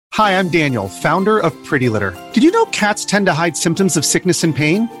Hi, I'm Daniel, founder of Pretty Litter. Did you know cats tend to hide symptoms of sickness and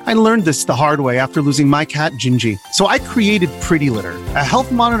pain? I learned this the hard way after losing my cat, Gingy. So I created Pretty Litter, a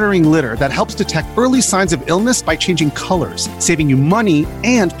health monitoring litter that helps detect early signs of illness by changing colors, saving you money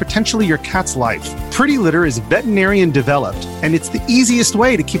and potentially your cat's life. Pretty Litter is veterinarian developed, and it's the easiest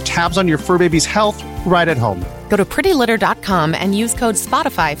way to keep tabs on your fur baby's health right at home. Go to prettylitter.com and use code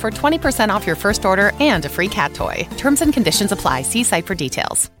SPOTIFY for 20% off your first order and a free cat toy. Terms and conditions apply. See site for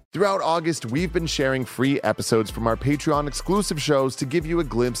details. Throughout August, we've been sharing free episodes from our Patreon exclusive shows to give you a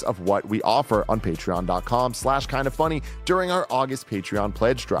glimpse of what we offer on patreon.com/kindafunny during our August Patreon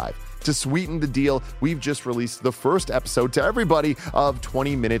pledge drive. To sweeten the deal, we've just released the first episode to everybody of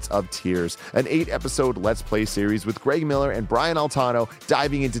 20 Minutes of Tears, an 8-episode Let's Play series with Greg Miller and Brian Altano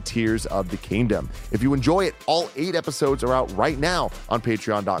diving into Tears of the Kingdom. If you enjoy it, all 8 episodes are out right now on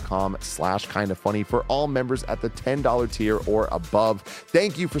patreon.com/kindafunny for all members at the $10 tier or above.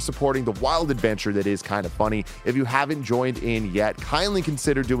 Thank you for supporting the wild adventure that is Kinda Funny. If you haven't joined in yet, kindly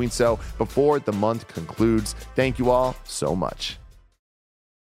consider doing so before the month concludes. Thank you all so much.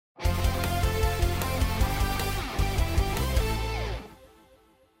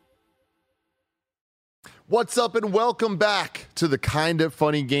 What's up and welcome back to the Kinda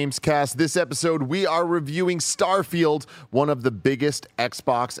Funny Gamescast. This episode, we are reviewing Starfield, one of the biggest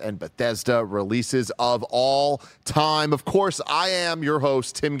Xbox and Bethesda releases of all time. Of course, I am your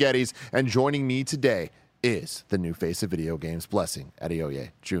host, Tim Geddes, and joining me today is the new face of video games, Blessing Adeoye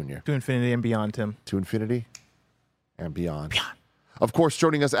Jr. To infinity and beyond, Tim. To infinity and beyond. Of course,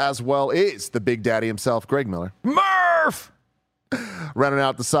 joining us as well is the Big Daddy himself, Greg Miller. Murph! Running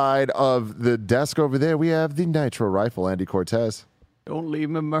out the side of the desk over there, we have the Nitro Rifle, Andy Cortez. Don't leave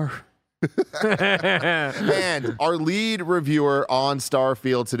me, Murph. And our lead reviewer on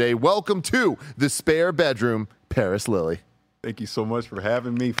Starfield today, welcome to the spare bedroom, Paris Lilly. Thank you so much for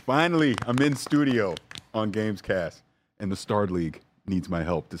having me. Finally, I'm in studio on Gamescast, and the Star League needs my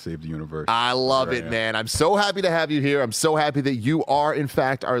help to save the universe. I love it, man. I'm so happy to have you here. I'm so happy that you are, in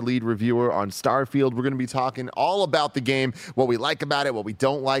fact, our lead reviewer on Starfield. We're going to be talking all about the game, what we like about it, what we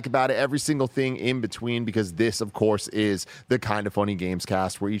don't like about it, every single thing in between, because this, of course, is the Kinda Funny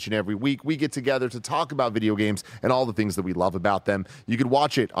Gamescast, where each and every week we get together to talk about video games and all the things that we love about them. You can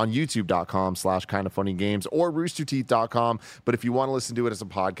watch it on youtube.com/kindafunnygames or roosterteeth.com. But if you want to listen to it as a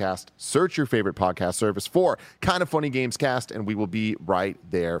podcast, search your favorite podcast service for Kinda Funny Gamescast, and we will be right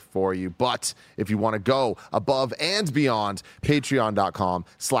there for you. But if you want to go above and beyond,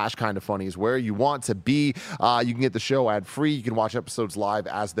 patreon.com/kindafunny is where you want to be. You can get the show ad-free. You can watch episodes live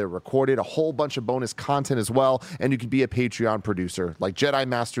as they're recorded, a whole bunch of bonus content as well, and you can be a Patreon producer like Jedi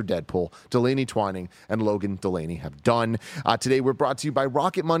Master Deadpool, Delaney Twining, and Logan Delaney have done. Today we're brought to you by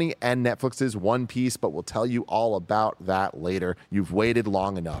Rocket Money and Netflix's One Piece, but we'll tell you all about that later. You've waited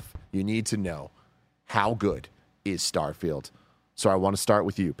long enough. You need to know, how good is Starfield? So I want to start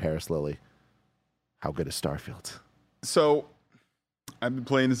with you, Paris Lilly. How good is Starfield? So, I've been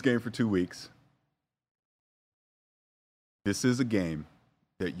playing this game for 2 weeks. This is a game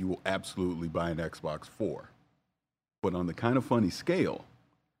that you will absolutely buy an Xbox for. But on the Kinda Funny scale,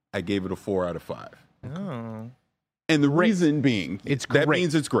 I gave it a 4 out of 5. Oh. And the reason being, that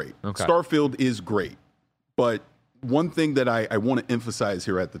means it's great. Okay. Starfield is great. But one thing that I want to emphasize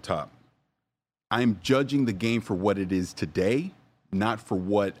here at the top, I'm judging the game for what it is today, not for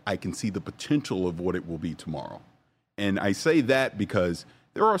what I can see the potential of what it will be tomorrow. And I say that because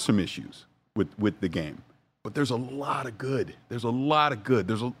there are some issues with the game, but there's a lot of good. There's a lot of good.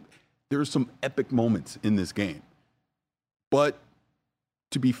 There's some epic moments in this game. But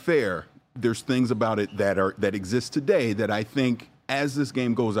to be fair, there's things about it that exist today that I think as this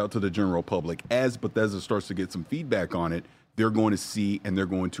game goes out to the general public, as Bethesda starts to get some feedback on it, they're going to see and they're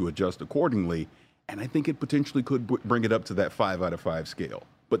going to adjust accordingly. And I think it potentially could bring it up to that 5 out of 5 scale.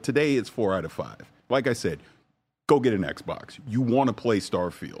 But today it's 4 out of 5. Like I said, go get an Xbox. You want to play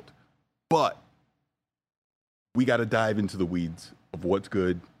Starfield. But we got to dive into the weeds of what's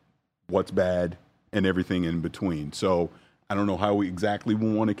good, what's bad, and everything in between. So I don't know how we exactly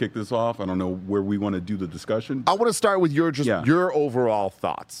want to kick this off. I don't know where we want to do the discussion. I want to start with your overall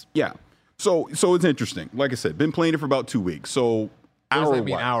thoughts. Yeah. So it's interesting. Like I said, been playing it for about 2 weeks. So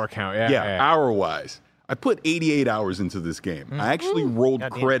hour count. Yeah. Hour-wise. I put 88 hours into this game. I actually rolled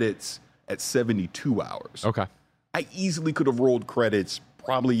credits at 72 hours. Okay. I easily could have rolled credits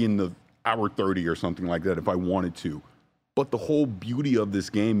probably in the hour 30 or something like that if I wanted to. But the whole beauty of this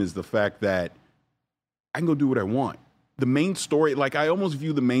game is the fact that I can go do what I want. The main story, like I almost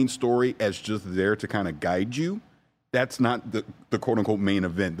view the main story as just there to kind of guide you. That's not the quote-unquote main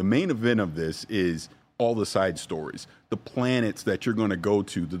event. The main event of this is all the side stories, the planets that you're going to go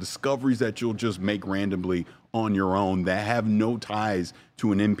to, the discoveries that you'll just make randomly on your own that have no ties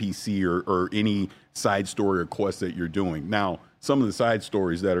to an NPC or any side story or quest that you're doing. Now, some of the side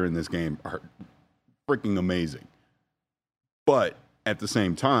stories that are in this game are freaking amazing. But at the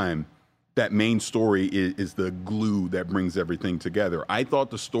same time, that main story is the glue that brings everything together. I thought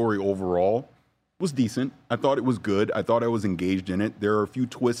the story overall was decent. I thought it was good. I thought I was engaged in it. There are a few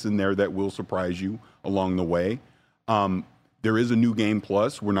twists in there that will surprise you along the way. There is a new game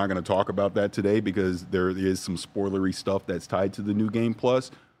plus. We're not going to talk about that today because there is some spoilery stuff that's tied to the new game plus.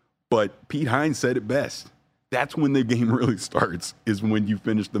 But Pete Hines said it best. That's when the game really starts, is when you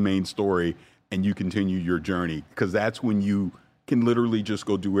finish the main story and you continue your journey, because that's when you can literally just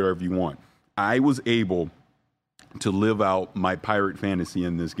go do whatever you want. I was able to live out my pirate fantasy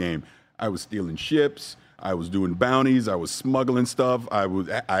in this game. I was stealing ships. I was doing bounties. I was smuggling stuff.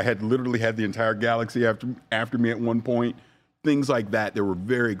 I had literally had the entire galaxy after me at one point. Things like that were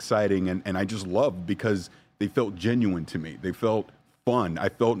very exciting, and I just loved because they felt genuine to me. They felt fun. I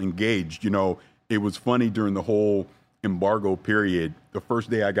felt engaged. You know, it was funny during the whole embargo period. The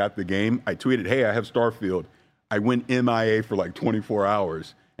first day I got the game, I tweeted, "Hey, I have Starfield." I went MIA for like 24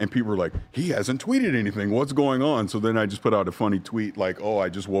 hours. And people were like, he hasn't tweeted anything. What's going on? So then I just put out a funny tweet like, oh, I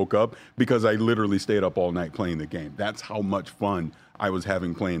just woke up, because I literally stayed up all night playing the game. That's how much fun I was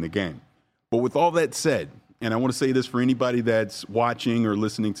having playing the game. But with all that said, and I want to say this for anybody that's watching or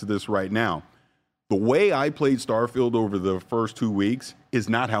listening to this right now, the way I played Starfield over the first 2 weeks is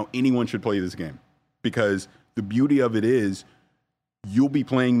not how anyone should play this game. Because the beauty of it is, you'll be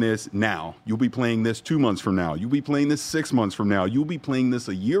playing this now. You'll be playing this 2 months from now. You'll be playing this 6 months from now. You'll be playing this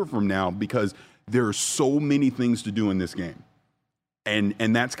a year from now, because there are so many things to do in this game.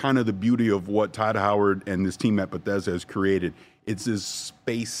 And that's kind of the beauty of what Todd Howard and this team at Bethesda has created. It's this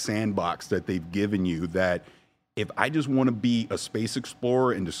space sandbox that they've given you that if I just want to be a space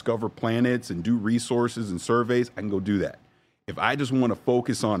explorer and discover planets and do resources and surveys, I can go do that. If I just want to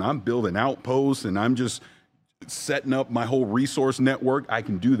focus on, I'm building outposts and I'm just setting up my whole resource network, I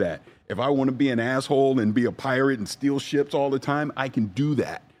can do that. If I want to be an asshole and be a pirate and steal ships all the time, I can do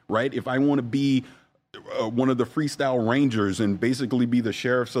that, right? If I want to be one of the freestyle rangers and basically be the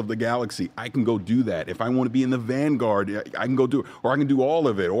sheriffs of the galaxy, I can go do that. If I want to be in the Vanguard, I can go do it, or I can do all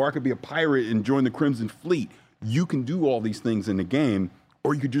of it, or I could be a pirate and join the Crimson Fleet. You can do all these things in the game,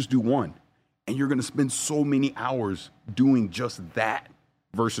 or you could just do one. And you're going to spend so many hours doing just that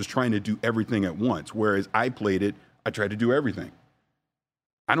versus trying to do everything at once. Whereas I played it, I tried to do everything.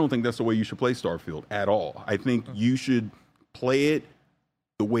 I don't think that's the way you should play Starfield at all. I think you should play it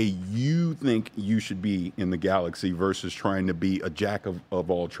the way you think you should be in the galaxy versus trying to be a jack of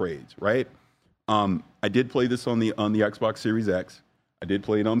all trades, right? I did play this on the Xbox Series X. I did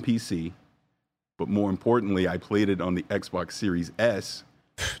play it on PC. But more importantly, I played it on the Xbox Series S.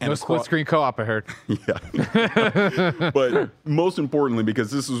 No split-screen co-op, I heard. Yeah. But most importantly, because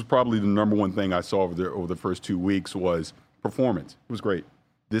this was probably the number one thing I saw over the first 2 weeks, was performance. It was great.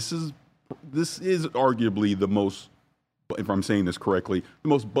 This is arguably the most, if I'm saying this correctly, the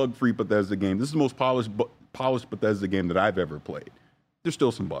most bug-free Bethesda game. This is the most polished Bethesda game that I've ever played. There's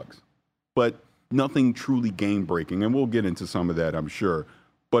still some bugs, but nothing truly game-breaking. And we'll get into some of that, I'm sure.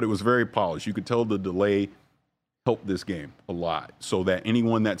 But it was very polished. You could tell the delay helped this game a lot, so that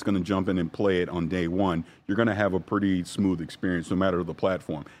anyone that's going to jump in and play it on day one, you're going to have a pretty smooth experience no matter the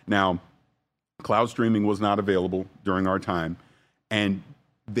platform. Now, cloud streaming was not available during our time, and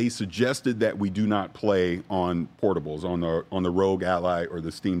they suggested that we do not play on portables, on the Rogue Ally or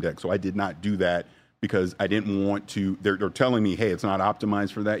the Steam Deck. So I did not do that because I didn't want to. They're telling me, hey, it's not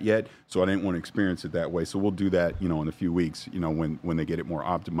optimized for that yet, so I didn't want to experience it that way. So we'll do that, in a few weeks, when they get it more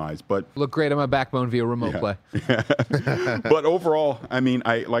optimized. But look great on my Backbone via remote play. But overall, I mean,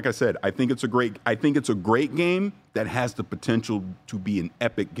 like I said, I think it's a great game that has the potential to be an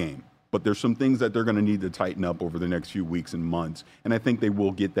epic game. But there's some things that they're going to need to tighten up over the next few weeks and months, and I think they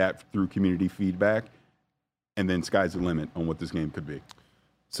will get that through community feedback. And then sky's the limit on what this game could be.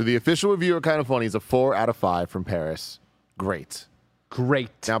 So the official review of Kind of Funny is a 4 out of 5 from Paris. Great.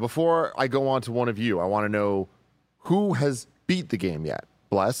 Now, before I go on to one of you, I want to know who has beat the game yet.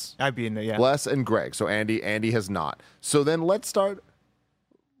 Bless? I've beaten it, yeah. Bless and Greg. So Andy has not. So then let's start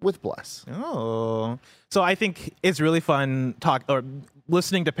with Bless. Oh. So I think it's really fun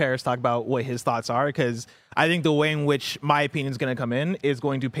listening to Paris talk about what his thoughts are, because I think the way in which my opinion is going to come in is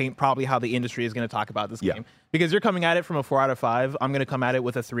going to paint probably how the industry is going to talk about this game. Because you're coming at it from a 4 out of 5. I'm going to come at it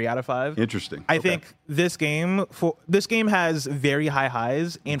with a 3 out of 5. Interesting. I think this game has very high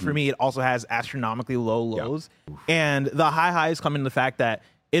highs, and for me, it also has astronomically low lows. Yeah. And the high highs come in the fact that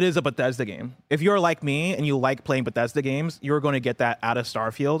it is a Bethesda game. If you're like me and you like playing Bethesda games, you're going to get that out of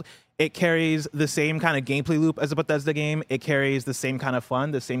Starfield. It carries the same kind of gameplay loop as a Bethesda game. It carries the same kind of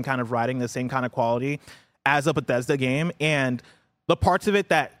fun, the same kind of writing, the same kind of quality as a Bethesda game. And the parts of it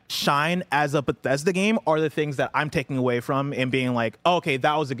that shine as a Bethesda game are the things that I'm taking away from and being like, oh, okay,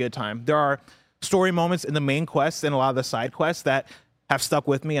 that was a good time. There are story moments in the main quests and a lot of the side quests that have stuck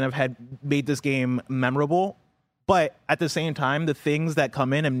with me and have had made this game memorable. But at the same time, the things that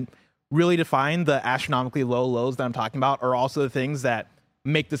come in and really define the astronomically low lows that I'm talking about are also the things that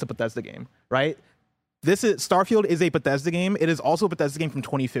make this a Bethesda game, right? Starfield is a Bethesda game. It is also a Bethesda game from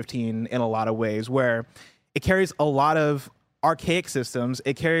 2015 in a lot of ways, where it carries a lot of archaic systems.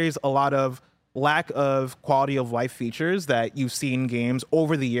 It carries a lot of lack of quality of life features that you've seen games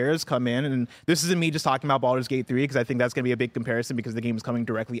over the years come in. And this isn't me just talking about Baldur's Gate 3, because I think that's going to be a big comparison, because the game is coming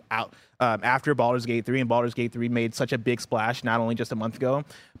directly out after Baldur's Gate 3, and Baldur's Gate 3 made such a big splash not only just a month ago,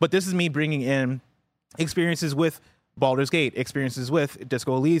 but this is me bringing in experiences with Baldur's Gate, experiences with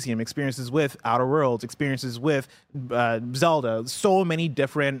Disco Elysium, experiences with Outer Worlds, experiences with Zelda. So many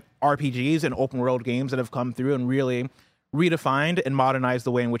different RPGs and open world games that have come through and really redefined and modernized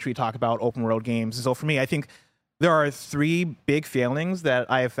the way in which we talk about open world games. And so for me, I think there are three big failings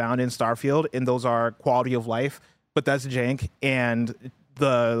that I have found in Starfield, and those are quality of life, Bethesda jank, and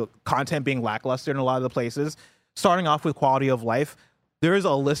the content being lackluster in a lot of the places. Starting off with quality of life, there is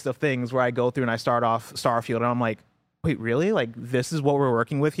a list of things where I go through and I start off Starfield and I'm like, wait, really? Like, this is what we're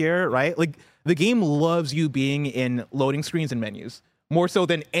working with here, right? Like, the game loves you being in loading screens and menus, more so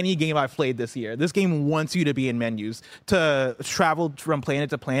than any game I've played this year. This game wants you to be in menus. To travel from planet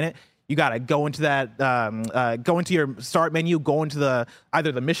to planet, you got to go into that, go into your start menu, go into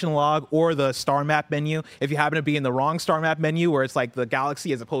either the mission log or the star map menu. If you happen to be in the wrong star map menu, where it's like the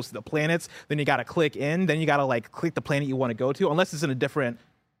galaxy as opposed to the planets, then you got to click in. Then you got to like click the planet you want to go to, unless it's in a different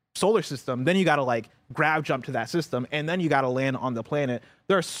solar system. Then you got to like grab jump to that system, and then you got to land on the planet.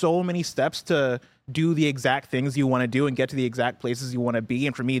 There are so many steps to do the exact things you want to do and get to the exact places you want to be,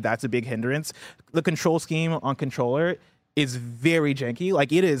 and for me, that's a big hindrance. The control scheme on controller is very janky.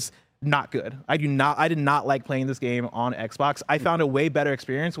 Like, it is not good. I did not like playing this game on Xbox. I found a way better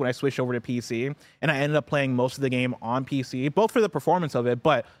experience when I switched over to PC, and I ended up playing most of the game on PC, both for the performance of it,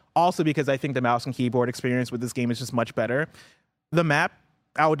 but also because I think the mouse and keyboard experience with this game is just much better. The map,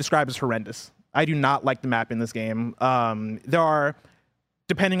 I would describe as horrendous. I do not like the map in this game. There are,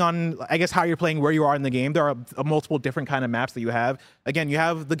 depending on, I guess, how you're playing, where you are in the game, there are multiple different kind of maps that you have. Again, you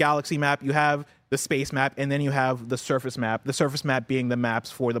have the galaxy map, you have the space map, and then you have the surface map. The surface map being the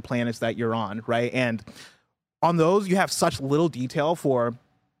maps for the planets that you're on, right? And on those, you have such little detail for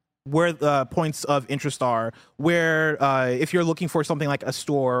where the points of interest are, where if you're looking for something like a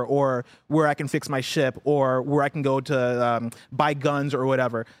store, or where I can fix my ship, or where I can go to buy guns or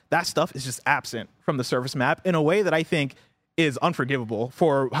whatever. That stuff is just absent from the surface map in a way that I think is unforgivable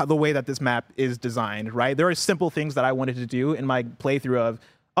for the way that this map is designed, right? There are simple things that I wanted to do in my playthrough of,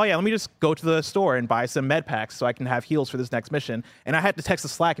 oh yeah, let me just go to the store and buy some med packs so I can have heals for this next mission. And I had to text the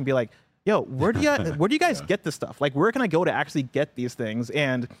Slack and be like, yo, where do you guys get this stuff? Like, where can I go to actually get these things?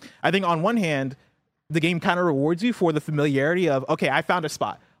 And I think on one hand, the game kind of rewards you for the familiarity of, okay, I found a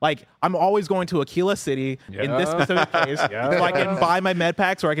spot. Like, I'm always going to Aquila City in this specific place, so I can buy my med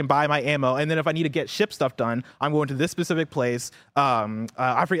packs or I can buy my ammo. And then if I need to get ship stuff done, I'm going to this specific place.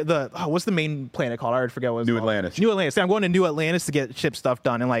 I forget what's the main planet called? I already forget what it's New called. Atlantis. New Atlantis. So I'm going to New Atlantis to get ship stuff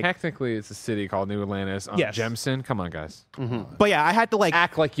done. And like, Technically, it's a city called New Atlantis on Yes. Jemison. Come on, guys. but yeah, I had to like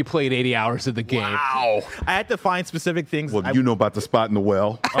Act like you played 80 hours of the game. Wow. I had to find specific things. Well, you know about the spot in the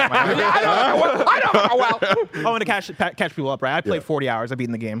well. I don't know. Well, I want to catch people up, right? I played 40 hours. I've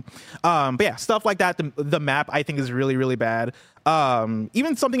beaten the game. But yeah, stuff like that. The map, I think, is really, really bad.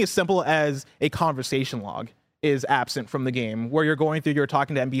 Even something as simple as a conversation log is absent from the game, where you're going through, you're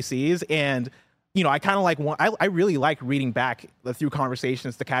talking to NPCs, and you know, I kind of like I really like reading back through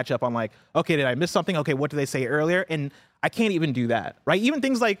conversations to catch up on like, okay, did I miss something? Okay, what did they say earlier? And I can't even do that, right? Even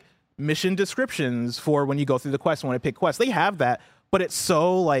things like mission descriptions for when you go through the quest and want to pick quests, they have that, but it's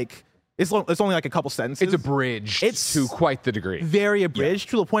so like, it's only like a couple sentences. it's abridged It's to quite the degree. very abridged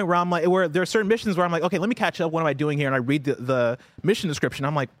to the point where I'm like, where there are certain missions where I'm like, okay, let me catch up. What am I doing here? And I read the mission description.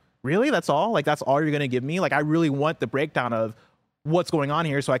 I'm like, really? That's all? Like, that's all you're going to give me? Like, I really want the breakdown of what's going on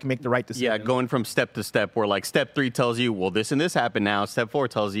here so I can make the right decision. Yeah, going from step to step, where like step 3 tells you, well, this and this happened now. Step 4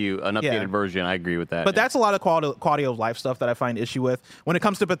 tells you an updated version. I agree with that. But that's a lot of quality of life stuff that I find issue with. When it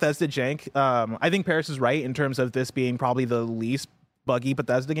comes to Bethesda jank, I think Paris is right in terms of this being probably the least buggy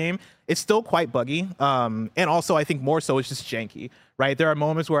Bethesda game. It's still quite buggy. And also I think more so it's just janky, right? There are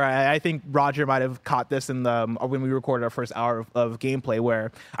moments where I think Roger might have caught this in the when we recorded our first hour of gameplay,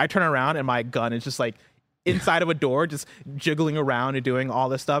 where I turn around and my gun is just like inside of a door, just jiggling around and doing all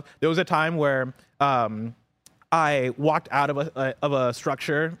this stuff. There was a time where I walked out of a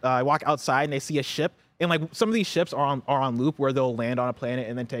structure. I walk outside and I see a ship. And like some of these ships are on loop where they'll land on a planet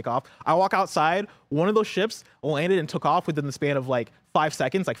and then take off. I walk outside, one of those ships landed and took off within the span of like 5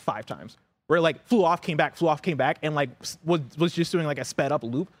 seconds, like 5 times. Where it like flew off, came back, and like was just doing like a sped up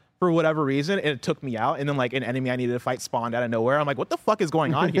loop for whatever reason, and it took me out. And then like an enemy I needed to fight spawned out of nowhere. I'm like, what the fuck is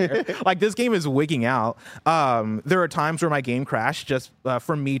going on here? Like this game is wigging out. There are times where my game crashed just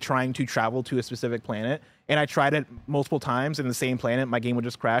from me trying to travel to a specific planet. And I tried it multiple times in the same planet. My game would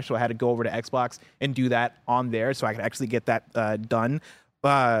just crash, so I had to go over to Xbox and do that on there so I could actually get that done.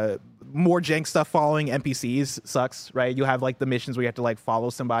 More jank stuff following NPCs sucks, right? You have like the missions where you have to like follow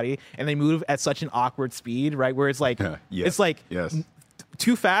somebody, and they move at such an awkward speed, right? Where it's like it's like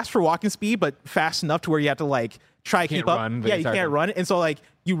too fast for walking speed, but fast enough to where you have to like try to keep up. Yeah, you can't run, and so like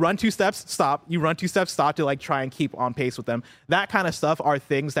you run 2 steps, stop. You run 2 steps, stop to like try and keep on pace with them. That kind of stuff are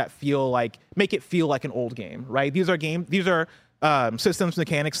things that make it feel like an old game, right? These are systems,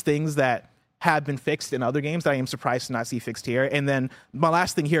 mechanics, things that have been fixed in other games that I am surprised to not see fixed here. And then my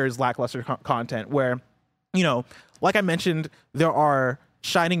last thing here is lackluster content, where, you know, like I mentioned, there are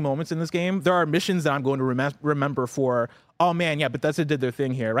shining moments in this game. There are missions that I'm going to remember for, oh man, yeah, Bethesda did their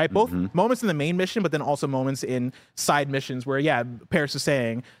thing here, right? Both moments in the main mission, but then also moments in side missions where, yeah, Paris is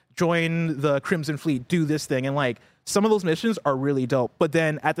saying, join the Crimson Fleet, do this thing. And like some of those missions are really dope. But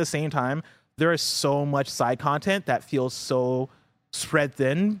then at the same time, there is so much side content that feels so spread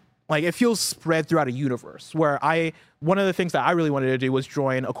thin. Like it feels spread throughout a universe where one of the things that I really wanted to do was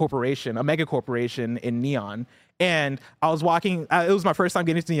join a mega corporation in Neon. And I was walking, it was my first time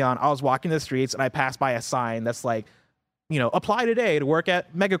getting to Neon. I was walking the streets and I passed by a sign that's like, you know, apply today to work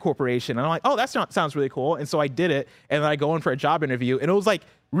at mega corporation. And I'm like, oh, sounds really cool. And so I did it. And then I go in for a job interview, and it was like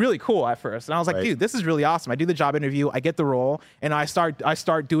really cool at first. And I was like, dude, this is really awesome. I do the job interview, I get the role, and I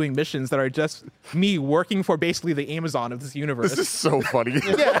start doing missions that are just me working for basically the Amazon of this universe. This is so funny.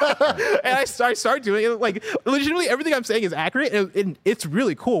 Yeah. And I start doing it. Like legitimately everything I'm saying is accurate, and it's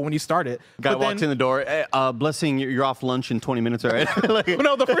really cool when you start it. Guy walks in the door, hey, blessing, you're off lunch in 20 minutes, all right? Well,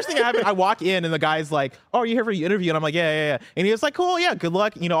 no, the first thing that happened, I walk in and the guy's like, oh, are you here for the interview? And I'm like, yeah. And he was like, cool, yeah, good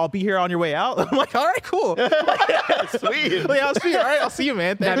luck. You know, I'll be here on your way out. I'm like, all right, cool. Sweet. Like, yeah, sweet. All right, I'll see you,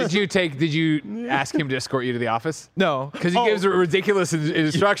 man. Now, did you ask him to escort you to the office? No. Because he gives ridiculous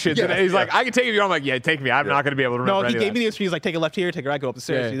instructions. And he's like, I can take you. I'm like, yeah, take me. I'm not going to be able to remember. No, he gave me the instructions. He's like, take a left here, take a right, go up the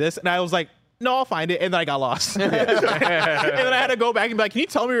stairs, do this. And I was like, no, I'll find it. And then I got lost. And then I had to go back and be like, can you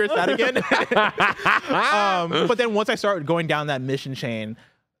tell me where it's at again? But then once I started going down that mission chain,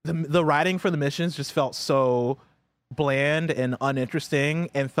 the writing for the missions just felt so bland and uninteresting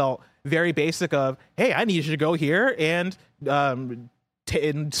and felt very basic of, hey, I need you to go here and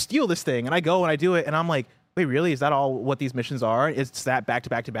steal this thing. And I go and I do it. And I'm like, wait, really? Is that all what these missions are? It's that back to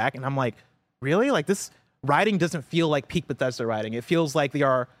back to back. And I'm like, really? Like this writing doesn't feel like peak Bethesda writing. It feels like they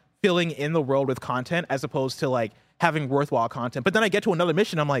are filling in the world with content as opposed to like having worthwhile content. But then I get to another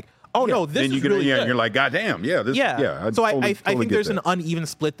mission, I'm like, oh no, this is really good. And you're like, God damn, So I think there's an uneven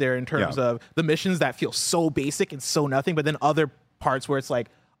split there in terms of the missions that feel so basic and so nothing, but then other parts where it's like,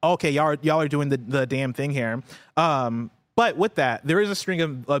 okay, y'all are doing the damn thing here. But with that, there is a string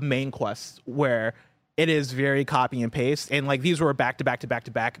of main quests where it is very copy and paste, and like these were back to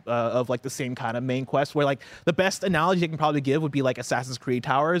back of like the same kind of main quest, where like the best analogy I can probably give would be like Assassin's Creed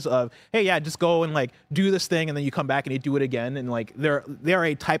Towers of, hey, yeah, just go and like do this thing, and then you come back and you do it again, and like they're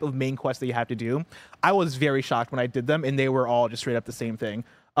a type of main quest that you have to do. I was very shocked when I did them, and they were all just straight up the same thing.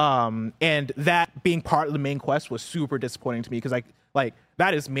 And that being part of the main quest was super disappointing to me because like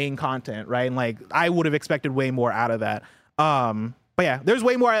that is main content, right? And like I would have expected way more out of that. But yeah, there's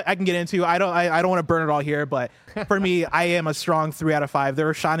way more I can get into. I don't want to burn it all here, but for me, I am a strong 3 out of 5. There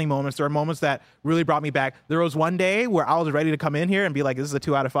are shining moments. There are moments that really brought me back. There was one day where I was ready to come in here and be like, this is a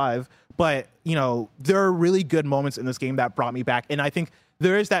 2 out of 5. But, you know, there are really good moments in this game that brought me back. And I think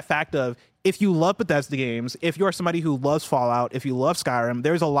there is that fact of, if you love Bethesda games, if you're somebody who loves Fallout, if you love Skyrim,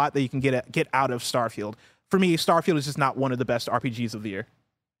 there's a lot that you can get out of Starfield. For me, Starfield is just not one of the best RPGs of the year.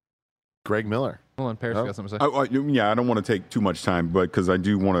 Greg Miller. Hold on, Paris got something to say. I don't want to take too much time, but because I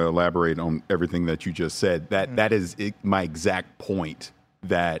do want to elaborate on everything that you just said. That is my exact point,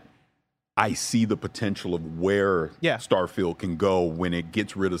 that I see the potential of where Starfield can go when it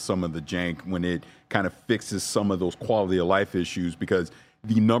gets rid of some of the jank, when it kind of fixes some of those quality of life issues, because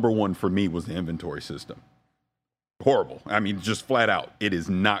the number one for me was the inventory system. horrible. I mean, just flat out, it is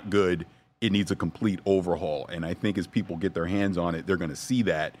not good. It needs a complete overhaul. And I think as people get their hands on it, they're going to see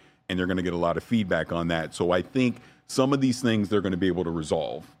that, and they're going to get a lot of feedback on that. So I think some of these things they're going to be able to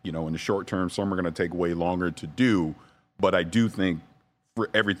resolve. In the short term, some are going to take way longer to do. But I do think for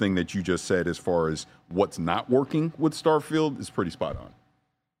everything that you just said as far as what's not working with Starfield is pretty spot on.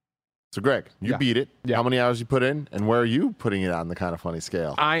 So, Greg, you beat it. Yeah. How many hours you put in, and where are you putting it on the Kind of Funny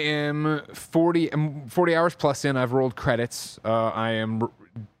scale? I am 40 hours plus in. I've rolled credits. I am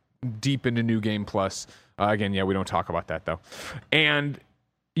deep into New Game Plus. Again, we don't talk about that, though. And,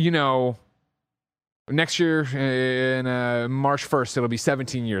 next year, in March 1st, it'll be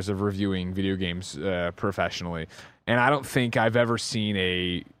 17 years of reviewing video games professionally. And I don't think I've ever seen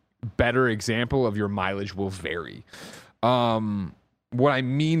a better example of your mileage will vary. What I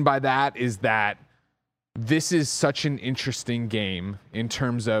mean by that is that this is such an interesting game in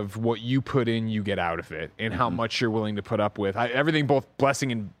terms of what you put in, you get out of it, and how much you're willing to put up with. Everything both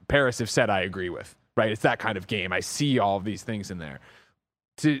Blessing and Paris have said I agree with, right? It's that kind of game. I see all of these things in there.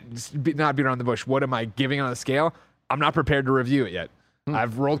 To not beat around the bush, what am I giving on the scale? I'm not prepared to review it yet.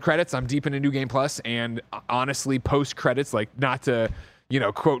 I've rolled credits. I'm deep into New Game Plus, and honestly, post credits, like not to,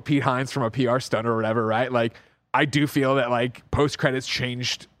 quote Pete Hines from a PR stunt or whatever, right? Like, I do feel that like post credits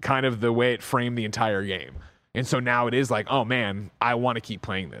changed kind of the way it framed the entire game. And so now it is like, oh man, I want to keep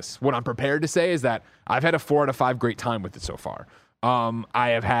playing this. What I'm prepared to say is that I've had a 4 out of 5 great time with it so far. I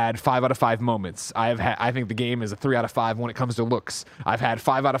have had 5 out of 5 moments. I think the game is a 3 out of 5 when it comes to looks. I've had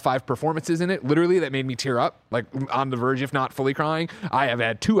 5 out of 5 performances in it, literally, that made me tear up, like on the verge, if not fully crying. I have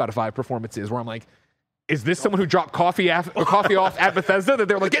had 2 out of 5 performances where I'm like, is this someone who dropped coffee off at Bethesda that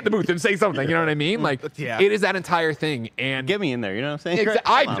they're like, get in the booth and say something? You know what I mean? Like, it is that entire thing. And get me in there. You know what I'm saying?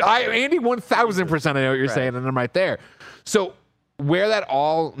 Andy, 1,000%. I know what you're saying, and I'm right there. So where that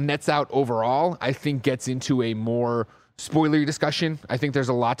all nets out overall, I think gets into a more spoilery discussion. I think there's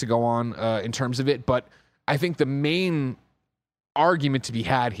a lot to go on in terms of it, but I think the main argument to be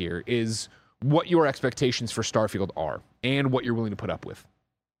had here is what your expectations for Starfield are and what you're willing to put up with.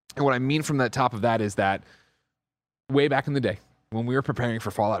 And what I mean from the top of that is that way back in the day, when we were preparing for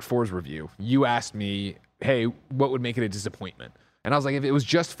Fallout 4's review, you asked me, hey, what would make it a disappointment? And I was like, if it was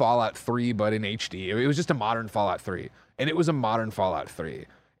just Fallout 3, but in HD, if it was just a modern Fallout 3, and it was a modern Fallout 3,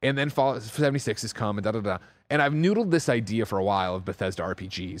 and then Fallout 76 has come, and da-da-da. And I've noodled this idea for a while of Bethesda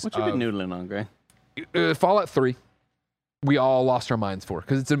RPGs. What you been noodling on, Gray? Fallout 3, we all lost our minds for,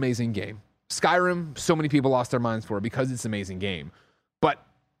 because it's an amazing game. Skyrim, so many people lost their minds for because it's an amazing game. But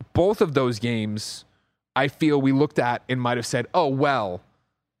both of those games, I feel we looked at and might have said, oh, well,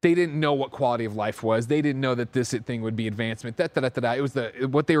 they didn't know what quality of life was. They didn't know that this thing would be advancement. It was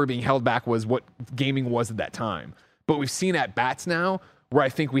what they were being held back was what gaming was at that time. But we've seen at bats now where I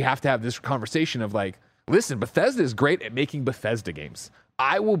think we have to have this conversation of like, listen, Bethesda is great at making Bethesda games.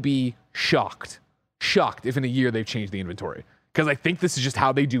 I will be shocked if in a year they've changed the inventory, because I think this is just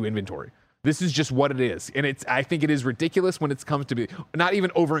how they do inventory. This is just what it is. And I think it is ridiculous when it comes to be not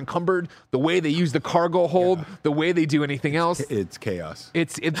even over encumbered, the way they use the cargo hold, the way they do anything else. It's chaos.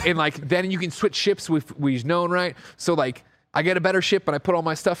 And like, then you can switch ships we've known, right? So like, I get a better ship, but I put all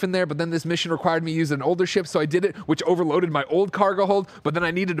my stuff in there, but then this mission required me to use an older ship, so I did it, which overloaded my old cargo hold, but then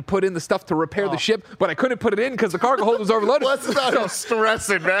I needed to put in the stuff to repair the ship, but I couldn't put it in because the cargo hold was overloaded. Let's not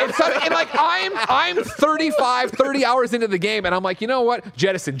stressing, man. And like, I'm 30 hours into the game, and I'm like, you know what?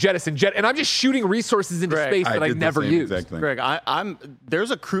 Jettison, and I'm just shooting resources into space that I never used. Greg,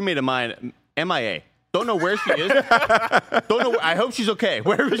 there's a crewmate of mine, MIA. Don't know where she is. I hope she's okay,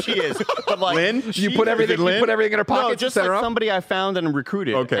 wherever she is. But like, Lynn? You put everything in her pocket. No, just like somebody I found and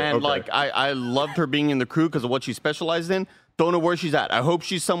recruited. Like I loved her being in the crew because of what she specialized in. Don't know where she's at. I hope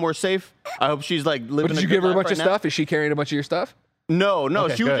she's somewhere safe. I hope she's like living. But did you give her a bunch of stuff? Is she carrying a bunch of your stuff? No.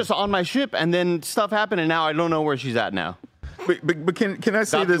 Okay, she was just on my ship, and then stuff happened, and now I don't know where she's at now. But can I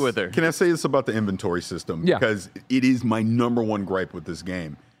say this? With her. Can I say this about the inventory system? Yeah. Because it is my number one gripe with this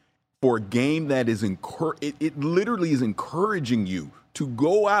game. For a game that is it literally is encouraging you to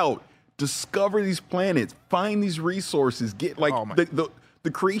go out, discover these planets, find these resources, get like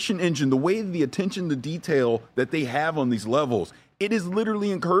the creation engine, the way the attention to detail that they have on these levels. It is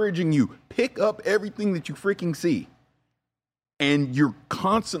literally encouraging you pick up everything that you freaking see. And you're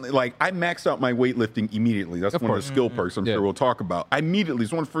constantly like, I maxed out my weightlifting immediately. That's one of the skill perks I'm sure we'll talk about.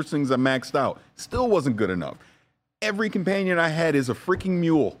 It's one of the first things I maxed out. Still wasn't good enough. Every companion I had is a freaking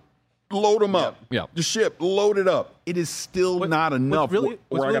mule. Load them up. Yep. The ship, load it up. It is still not enough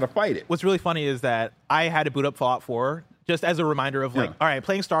where I got to fight it. What's really funny is that I had to boot up Fallout 4 just as a reminder of like, all right,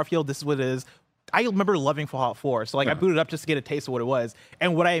 playing Starfield, this is what it is. I remember loving Fallout 4. So like I booted up just to get a taste of what it was.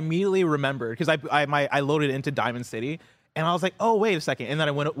 And what I immediately remembered, because I loaded into Diamond City, and I was like, oh, wait a second. And then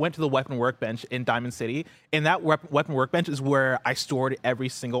I went to the weapon workbench in Diamond City, and that weapon workbench is where I stored every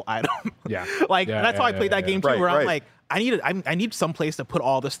single item. Yeah. That's how I played that game too, where I'm like, I need some place to put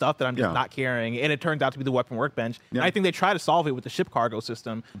all the stuff that I'm just not carrying, and it turns out to be the weapon workbench. Yeah. And I think they try to solve it with the ship cargo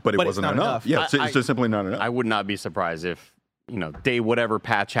system, but it wasn't enough. Yeah, it's just simply not enough. I would not be surprised if day whatever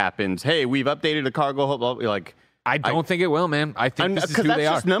patch happens. Hey, we've updated the cargo. Like I don't think it will, man. I think this is who that's they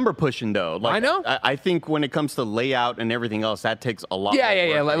are. Just number pushing, though. Like, I know. I think when it comes to layout and everything else, that takes a lot.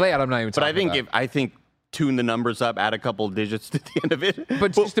 Yeah. Layout, I'm not even. But I think tune the numbers up, add a couple of digits to the end of it.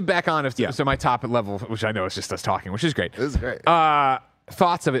 But just to back on, so my top level, which I know is just us talking, which is great. This is great.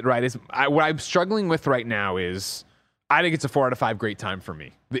 Thoughts of it, right? What I'm struggling with right now is I think it's a 4 out of 5 great time for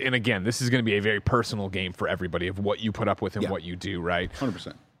me. And again, this is going to be a very personal game for everybody of what you put up with and what you do, right?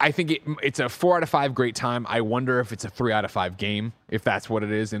 100%. I think it's a 4 out of 5 great time. I wonder if it's a 3 out of 5 game, if that's what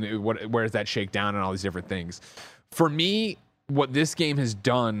it is, and where does that shake down and all these different things. For me, what this game has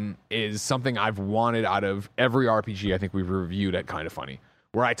done is something I've wanted out of every RPG I think we've reviewed at Kind of Funny,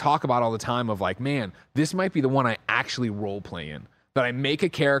 where I talk about all the time of like, man, this might be the one I actually role play in, that I make a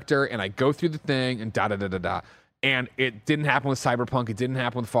character and I go through the thing and da-da-da-da-da. And it didn't happen with Cyberpunk. It didn't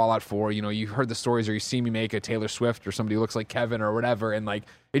happen with Fallout 4. You heard the stories, or you see me make a Taylor Swift or somebody who looks like Kevin or whatever, and like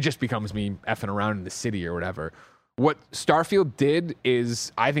it just becomes me effing around in the city or whatever. What Starfield did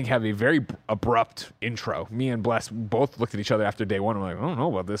is, I think, have a very abrupt intro. Me and Bless both looked at each other after day one. I'm like, I don't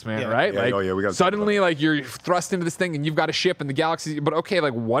know about this, man, right? Yeah, like, we got suddenly, like, you're thrust into this thing, and you've got a ship in the galaxy. But okay,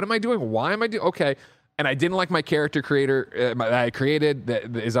 like, what am I doing? Why am I doing? Okay. And I didn't like my character creator that I created,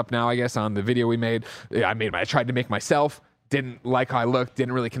 that is up now, I guess, on the video we made. I tried to make myself. Didn't like how I looked,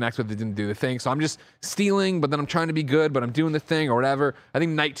 didn't really connect with it, didn't do the thing. So I'm just stealing, but then I'm trying to be good, but I'm doing the thing or whatever. I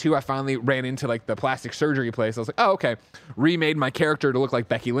think night 2, I finally ran into like the plastic surgery place. I was like, oh, okay. Remade my character to look like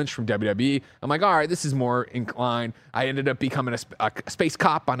Becky Lynch from WWE. I'm like, all right, this is more inclined. I ended up becoming a space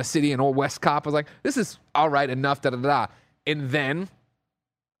cop on a city, an old West cop. I was like, this is all right enough, da-da-da. And then,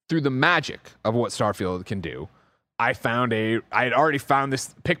 through the magic of what Starfield can do, I had already found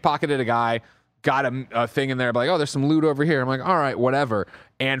this, pickpocketed a guy, got a thing in there, like, oh, there's some loot over here. I'm like, all right, whatever.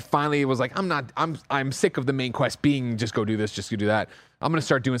 And finally it was like, I'm sick of the main quest being just go do this, just go do that. I'm going to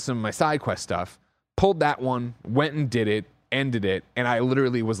start doing some of my side quest stuff. Pulled that one, went and did it, ended it. And I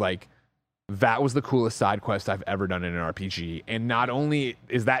literally was like, that was the coolest side quest I've ever done in an RPG. And not only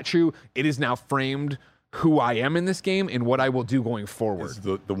is that true, it is now framed who I am in this game and what I will do going forward. This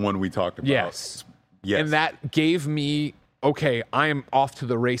is the one we talked about. Yes. And that gave me, okay, I am off to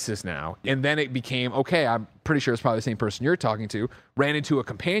the races now. And then it became, okay, I'm pretty sure it's probably the same person you're talking to, ran into a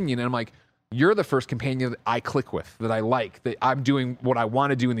companion, and I'm like, you're the first companion that I click with, that I like, that I'm doing what I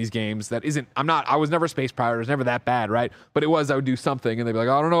want to do in these games. That isn't, I was never space pirate, it was never that bad, right? But I would do something, and they'd be like,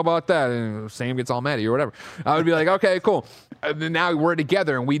 I don't know about that, and Sam gets all mad at you or whatever. I would be like, okay, cool. And then now we're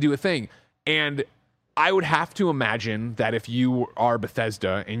together, and we do a thing. And I would have to imagine that if you are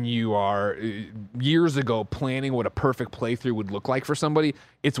Bethesda and you are years ago planning what a perfect playthrough would look like for somebody,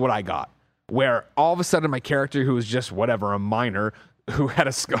 it's what I got. Where all of a sudden my character, who was just whatever, a miner, who had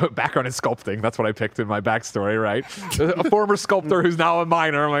a background in sculpting, that's what I picked in my backstory, right? A former sculptor who's now a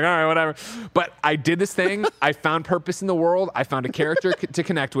miner. I'm like, all right, whatever. But I did this thing. I found purpose in the world. I found a character to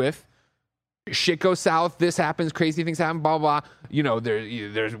connect with. Shit goes south, this happens, crazy things happen, blah, blah, blah.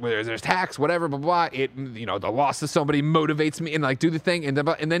 There's tax, whatever, blah, blah. It, the loss of somebody motivates me and like do the thing. And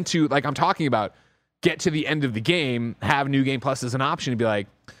then to, like I'm talking about, get to the end of the game, have New Game Plus as an option and be like,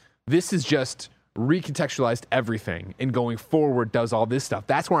 this is just recontextualized everything and going forward does all this stuff.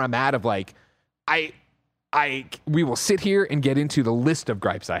 That's where I'm at of like, we will sit here and get into the list of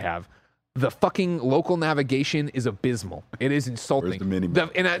gripes I have. The fucking local navigation is abysmal. It is insulting.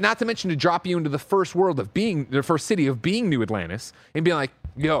 And not to mention to drop you into the first city of being New Atlantis and be like,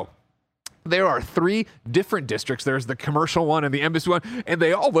 yo, there are 3 different districts. There's the commercial one and the embassy one, and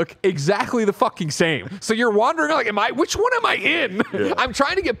they all look exactly the fucking same. So you're wondering, like, which one am I in? Yeah. I'm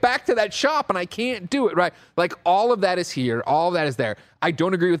trying to get back to that shop, and I can't do it, right? Like, all of that is here. All of that is there. I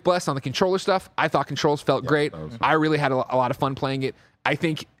don't agree with Bless on the controller stuff. I thought controls felt great. I really had a lot of fun playing it. I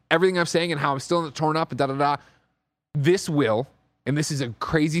think everything I'm saying and how I'm still torn up and da-da-da, this will, and this is a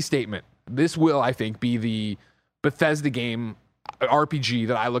crazy statement, this will, I think, be the Bethesda game RPG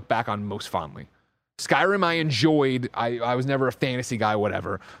that I look back on most fondly. Skyrim I enjoyed. I was never a fantasy guy,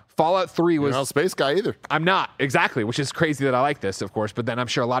 whatever. Fallout 3 was... You're not a space guy either. I'm not, exactly, which is crazy that I like this, of course, but then I'm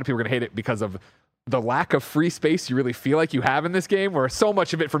sure a lot of people are going to hate it because of the lack of free space you really feel like you have in this game, where so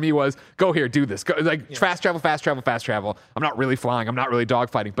much of it for me was, go here, do this. Fast travel, fast travel, fast travel. I'm not really flying. I'm not really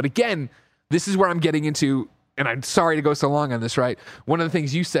dogfighting. But again, this is where I'm getting into, and I'm sorry to go so long on this, right? One of the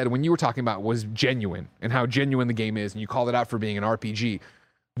things you said when you were talking about was genuine and how genuine the game is, and you called it out for being an RPG.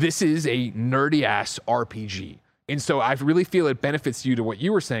 This is a nerdy-ass RPG. And so I really feel it benefits you to what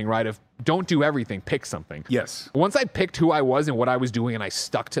you were saying, right? Of don't do everything, pick something. Yes. Once I picked who I was and what I was doing and I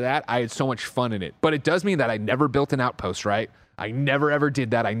stuck to that, I had so much fun in it. But it does mean that I never built an outpost, right? I never ever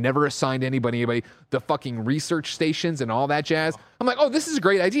did that. I never assigned anybody. The fucking research stations and all that jazz. I'm like, oh, this is a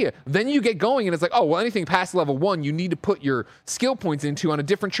great idea. Then you get going and it's like, oh, well, anything past level 1, you need to put your skill points into on a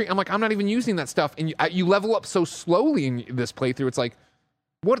different tree. I'm like, I'm not even using that stuff. And you level up so slowly in this playthrough. It's like,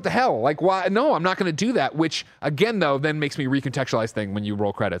 what the hell? Like, why? No, I'm not going to do that. Which, again, though, then makes me recontextualize things when you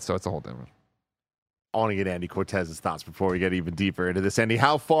roll credits. So it's a whole different. I want to get Andy Cortez's thoughts before we get even deeper into this. Andy,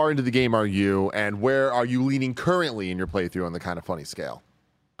 how far into the game are you, and where are you leaning currently in your playthrough on the Kind of Funny scale?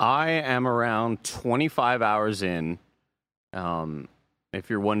 I am around 25 hours in. If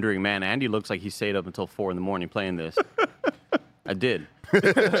you're wondering, man, Andy looks like he stayed up until 4 a.m. playing this. I did.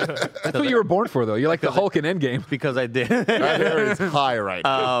 That's what you were born for, though. You're like the Hulk in Endgame. Because I did. That hair is high right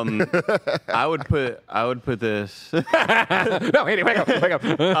now. I would put this. No, Andy, wake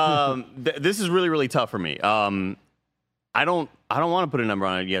up. This is really, really tough for me. I don't want to put a number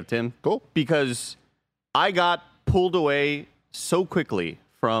on it yet, Tim. Cool. Because I got pulled away so quickly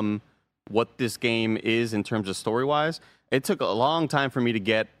from what this game is in terms of story-wise. It took a long time for me to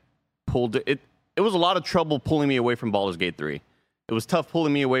get pulled. It was a lot of trouble pulling me away from Baldur's Gate 3. It was tough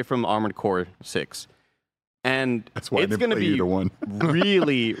pulling me away from Armored Core 6. And that's why it's going to be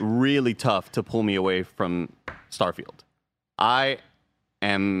really, really tough to pull me away from Starfield. I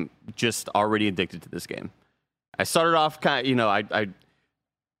am just already addicted to this game. I started off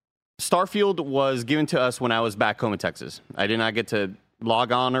Starfield was given to us when I was back home in Texas. I did not get to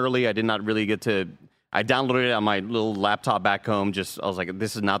log on early. I did not really get to... I downloaded it on my little laptop back home. I was like,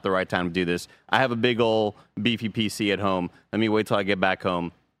 this is not the right time to do this. I have a big old beefy PC at home. Let me wait till I get back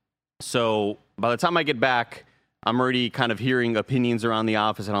home. So by the time I get back, I'm already kind of hearing opinions around the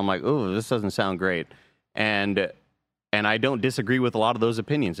office, and I'm like, oh, this doesn't sound great. And I don't disagree with a lot of those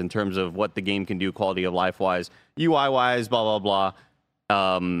opinions in terms of what the game can do, quality of life-wise, UI-wise, blah, blah,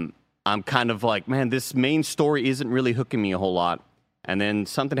 blah. I'm kind of like, man, this main story isn't really hooking me a whole lot. And then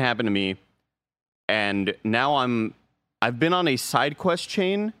something happened to me. And now I've been on a side quest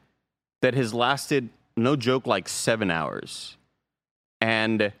chain that has lasted, no joke, like 7 hours.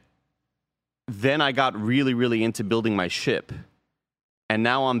 And then I got really, really into building my ship. And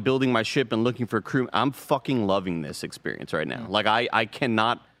now I'm building my ship and looking for crew. I'm fucking loving this experience right now. Like, I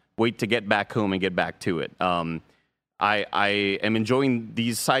cannot wait to get back home and get back to it. I am enjoying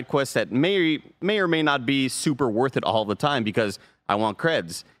these side quests that may or may not be super worth it all the time because I want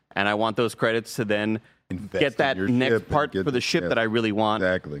creds. And I want those credits to then get that next part for the ship that I really want.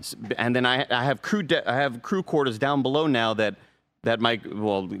 Exactly. And then I have crew quarters down below now that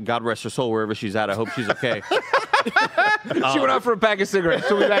God rest her soul wherever she's at. I hope she's okay. She went out for a pack of cigarettes.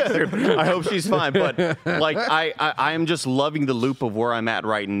 She'll be back soon. I hope she's fine. But like I am just loving the loop of where I'm at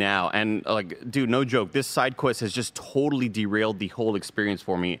right now. And like, dude, no joke. This side quest has just totally derailed the whole experience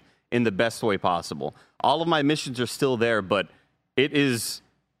for me in the best way possible. All of my missions are still there, but it is...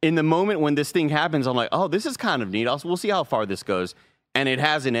 In the moment when this thing happens, I'm like, oh, this is kind of neat. We'll see how far this goes. And it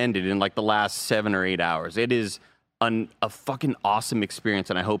hasn't ended in like the last 7 or 8 hours. It is a fucking awesome experience,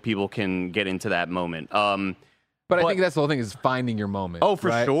 and I hope people can get into that moment. But I think that's the whole thing is finding your moment. Oh, for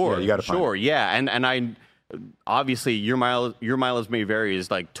right? sure. Yeah, you gotta sure. Yeah, and I obviously your mileage may vary is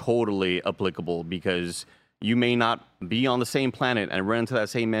like totally applicable because you may not be on the same planet and run into that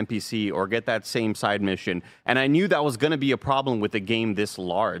same NPC or get that same side mission. And I knew that was going to be a problem with a game this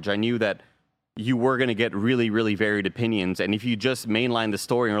large. I knew that you were going to get really, really varied opinions. And if you just mainline the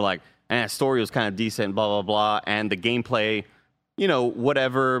story and you're like, story was kind of decent, blah, blah, blah, and the gameplay,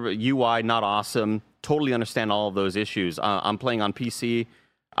 whatever, UI, not awesome, totally understand all of those issues. I'm playing on PC.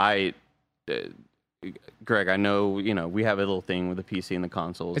 Greg, I know, we have a little thing with the PC and the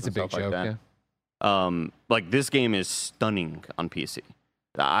consoles. It's and a big stuff joke, like that. yeah. Like this game is stunning on PC.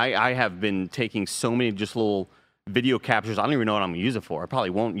 I have been taking so many just little video captures. I don't even know what I'm gonna use it for. I probably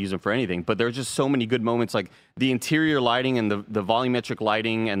won't use them for anything, but there's just so many good moments, like the interior lighting and the volumetric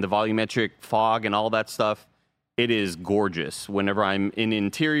lighting and the volumetric fog and all that stuff. It is gorgeous whenever I'm in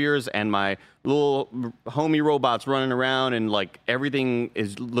interiors and my little homie robots running around and like everything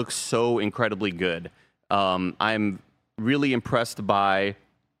looks so incredibly good. I'm really impressed by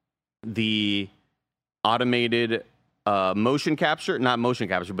the automated motion capture, not motion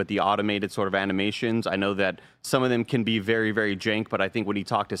capture, but the automated sort of animations. I know that some of them can be very, very jank, but I think when you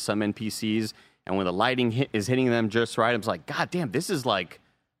talk to some NPCs and when the lighting is hitting them just right, I'm like, God damn, this is like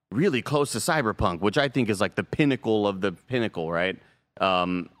really close to Cyberpunk, which I think is like the pinnacle of the pinnacle, right?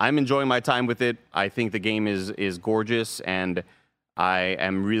 I'm enjoying my time with it. I think the game is gorgeous, and I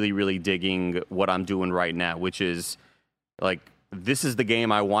am really, really digging what I'm doing right now, which is like, this is the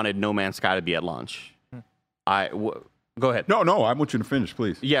game I wanted No Man's Sky to be at launch. Go ahead. No, I want you to finish,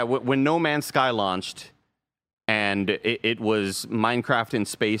 please. Yeah, when No Man's Sky launched, and it was Minecraft in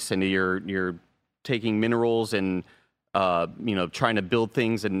space, and you're taking minerals and trying to build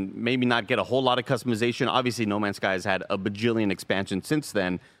things and maybe not get a whole lot of customization. Obviously, No Man's Sky has had a bajillion expansions since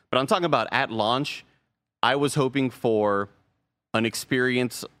then, but I'm talking about at launch. I was hoping for an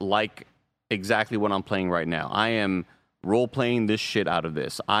experience like exactly what I'm playing right now. I am role-playing this shit out of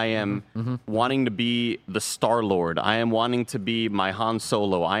this. I am wanting to be the Star-Lord. I am wanting to be my Han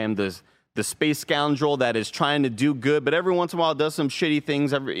Solo. I am the space scoundrel that is trying to do good, but every once in a while does some shitty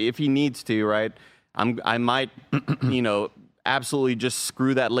things if he needs to, right? I might, absolutely just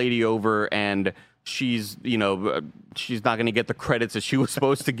screw that lady over, and she's not going to get the credits that she was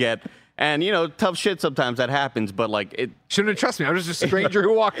supposed to get. And, tough shit sometimes that happens, but like it. Shouldn't have trusted me. I was just a stranger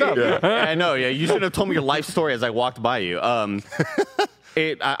who walked up. I know. Yeah. You should have told me your life story as I walked by you. I'm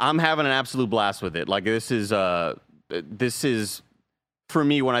having an absolute blast with it. Like this is for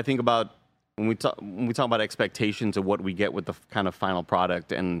me, when I think about, when we talk about expectations of what we get with the kind of final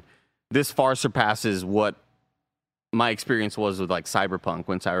product, and this far surpasses what my experience was with like Cyberpunk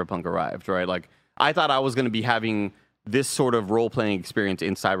when Cyberpunk arrived, right? Like I thought I was going to be having this sort of role-playing experience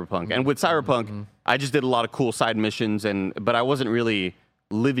in Cyberpunk. And with Cyberpunk, I just did a lot of cool side missions, but I wasn't really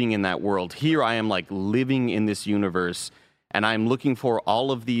living in that world. Here I am like living in this universe, and I'm looking for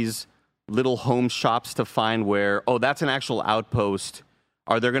all of these little home shops to find where, that's an actual outpost.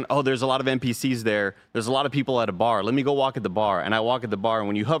 There's a lot of NPCs there. There's a lot of people at a bar. Let me go walk at the bar. And I walk at the bar, and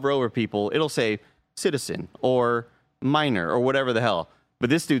when you hover over people, it'll say citizen or miner or whatever the hell.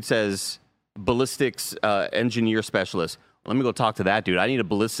 But this dude says ballistics engineer specialist. Let me go talk to that dude. I need a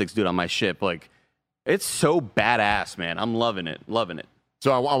ballistics dude on my ship. Like, it's so badass, man. I'm loving it.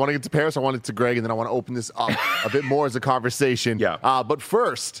 So I want to get to Paris. I want to get to Greg, and then I want to open this up a bit more as a conversation. Yeah. But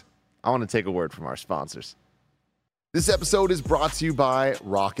first, I want to take a word from our sponsors. This episode is brought to you by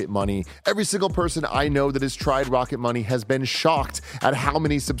Rocket Money. Every single person I know that has tried Rocket Money has been shocked at how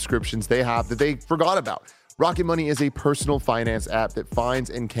many subscriptions they have that they forgot about. Rocket Money is a personal finance app that finds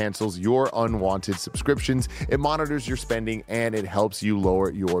and cancels your unwanted subscriptions. It monitors your spending, and it helps you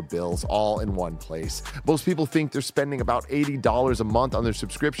lower your bills all in one place. Most people think they're spending about $80 a month on their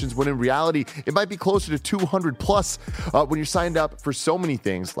subscriptions, when in reality, it might be closer to $200 plus when you're signed up for so many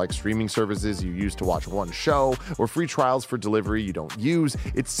things like streaming services you use to watch one show or free trials for delivery you don't use.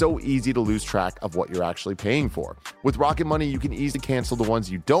 It's so easy to lose track of what you're actually paying for. With Rocket Money, you can easily cancel the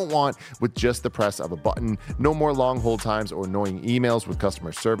ones you don't want with just the press of a button. No more long hold times or annoying emails with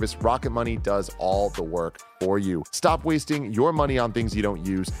customer service. Rocket Money does all the work for you. Stop wasting your money on things you don't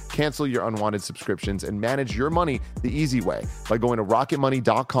use. Cancel your unwanted subscriptions and manage your money the easy way by going to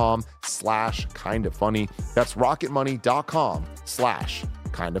rocketmoney.com/kindafunny. That's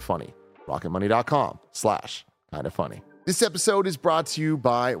rocketmoney.com/kindafunny. rocketmoney.com/kindafunny. This episode is brought to you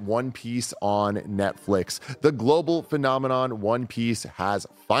by One Piece on Netflix. The global phenomenon One Piece has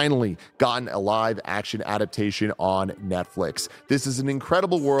finally gotten a live action adaptation on Netflix. This is an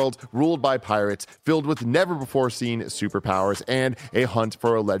incredible world ruled by pirates, filled with never before seen superpowers and a hunt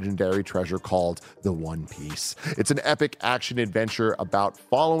for a legendary treasure called the One Piece. It's an epic action adventure about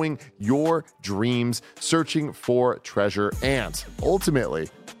following your dreams, searching for treasure, and ultimately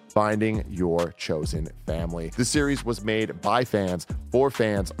finding your chosen family. The series was made by fans, for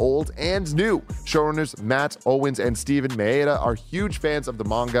fans, old and new. Showrunners Matt Owens and Steven Maeda are huge fans of the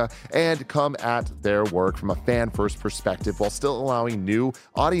manga and come at their work from a fan-first perspective while still allowing new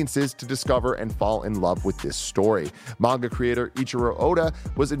audiences to discover and fall in love with this story. Manga creator Ichiro Oda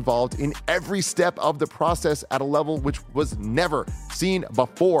was involved in every step of the process at a level which was never seen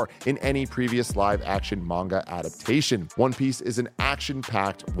before in any previous live-action manga adaptation. One Piece is an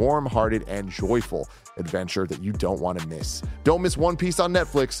action-packed, warm-hearted, and joyful adventure that you don't want to miss. Don't miss One Piece on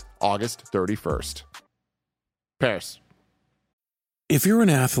Netflix, August 31st. Paris. If you're an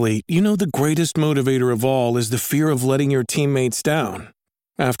athlete, you know the greatest motivator of all is the fear of letting your teammates down.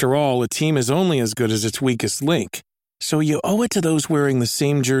 After all, a team is only as good as its weakest link. So you owe it to those wearing the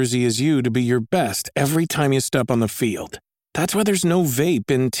same jersey as you to be your best every time you step on the field. That's why there's no vape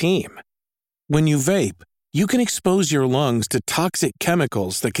in team. When you vape, you can expose your lungs to toxic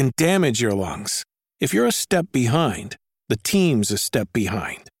chemicals that can damage your lungs. If you're a step behind, the team's a step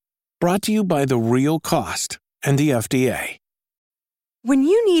behind. Brought to you by The Real Cost and the FDA. When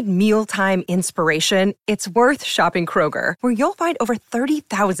you need mealtime inspiration, it's worth shopping Kroger, where you'll find over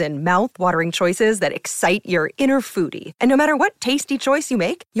 30,000 mouth-watering choices that excite your inner foodie. And no matter what tasty choice you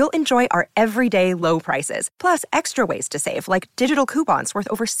make, you'll enjoy our everyday low prices, plus extra ways to save, like digital coupons worth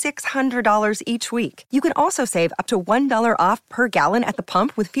over $600 each week. You can also save up to $1 off per gallon at the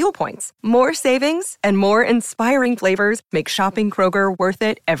pump with fuel points. More savings and more inspiring flavors make shopping Kroger worth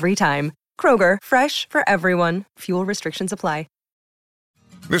it every time. Kroger, fresh for everyone. Fuel restrictions apply.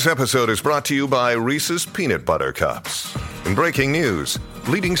 This episode is brought to you by Reese's Peanut Butter Cups. In breaking news,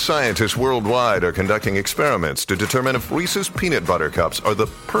 leading scientists worldwide are conducting experiments to determine if Reese's Peanut Butter Cups are the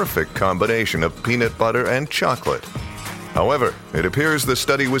perfect combination of peanut butter and chocolate. However, it appears the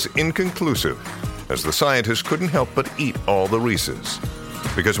study was inconclusive, as the scientists couldn't help but eat all the Reese's.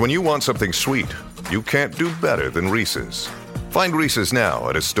 Because when you want something sweet, you can't do better than Reese's. Find Reese's now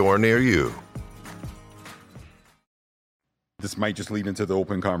at a store near you. This might just lead into the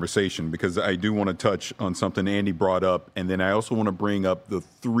open conversation because I do want to touch on something Andy brought up, and then I also want to bring up the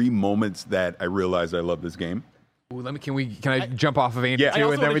 3 moments that I realized I love this game. Ooh, can I jump off of Andy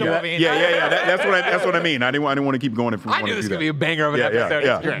too, and then we do that? Yeah. That's what I mean. I didn't want to keep going if we want to do that. I knew this was going to be a banger of an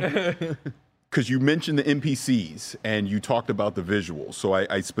episode. It's great. Because you mentioned the NPCs and you talked about the visuals, so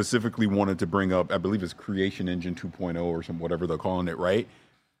I specifically wanted to bring up, I believe it's Creation Engine 2.0 or whatever they're calling it, right?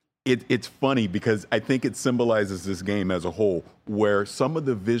 It's funny because I think it symbolizes this game as a whole, where some of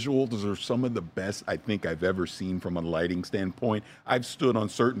the visuals are some of the best I think I've ever seen from a lighting standpoint. I've stood on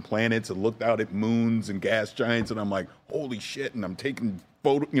certain planets and looked out at moons and gas giants, and I'm like, holy shit, and I'm taking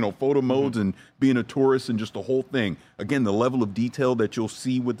photo modes and being a tourist and just the whole thing. Again, the level of detail that you'll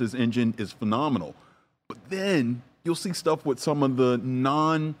see with this engine is phenomenal. But then you'll see stuff with some of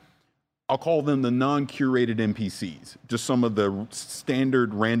the I'll call them the non-curated NPCs, just some of the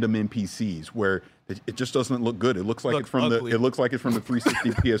standard random NPCs where it just doesn't look good. It looks like it's from the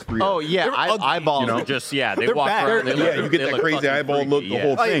 360 PS3. Oh yeah, eyeballs are just they walk around. You get that crazy eyeball look, the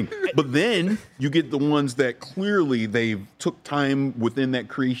whole thing. But then you get the ones that clearly they've took time within that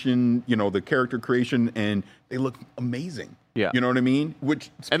creation, the character creation, and they look amazing. Yeah, you know what I mean.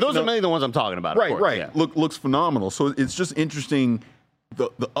 And those are mainly the ones I'm talking about. Right, of course. right. Yeah. Looks phenomenal. So it's just interesting.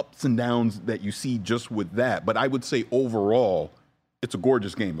 The ups and downs that you see just with that. But I would say overall, it's a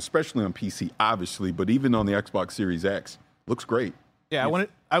gorgeous game, especially on PC, obviously, but even on the Xbox Series X, looks great. Yeah,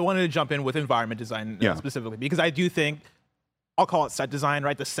 I wanted to jump in with environment design specifically, because I do think, I'll call it set design,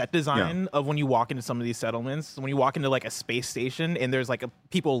 right? The set design of when you walk into some of these settlements, when you walk into like a space station and there's like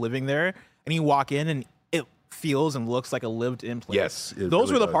people living there, and you walk in and it feels and looks like a lived-in place. Yes,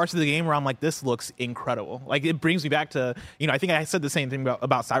 those were the parts of the game where I'm like, this looks incredible. Like, it brings me back to, I think I said the same thing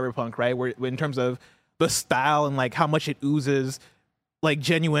about Cyberpunk, right? Where in terms of the style and like how much it oozes like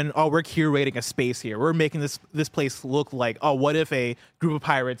genuine, we're curating a space here. We're making this place look like, what if a group of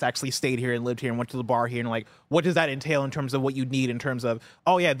pirates actually stayed here and lived here and went to the bar here, and like, what does that entail in terms of what you need in terms of,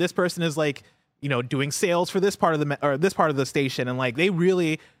 this person is like, doing sales for this part of the station, and like they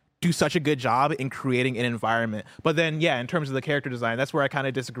really do such a good job in creating an environment. But then, in terms of the character design, that's where I kind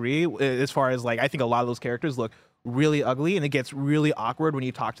of disagree as far as like, I think a lot of those characters look really ugly, and it gets really awkward when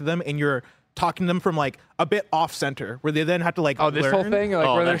you talk to them and you're talking to them from like a bit off center, where they then have to like this learn. whole thing,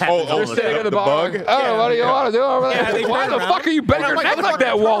 like where they're sitting at the bug. bug. What do you want to do over there? Why the fuck are you bending your neck like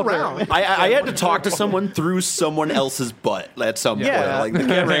that, Walter? I had to talk to someone through someone else's butt at some point. Like the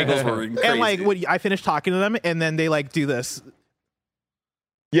camera angles were crazy. And like when I finished talking to them, and then they like do this.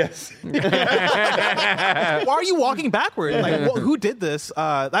 Yes. Why are you walking backward? Like, who did this?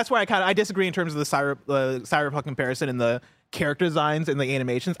 That's where I disagree in terms of the Cyberpunk comparison and the character designs and the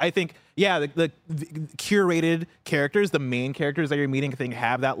animations. I think, the curated characters, the main characters that you're meeting, I think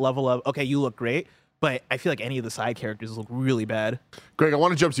have that level of, okay, you look great, but I feel like any of the side characters look really bad. Greg, I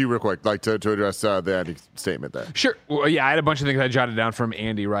want to jump to you real quick, like to address the Andy statement there. Sure. Well, I had a bunch of things I jotted down from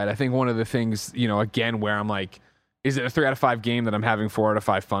Andy, right? I think one of the things, again, where I'm like, is it a 3 out of 5 game that I'm having 4 out of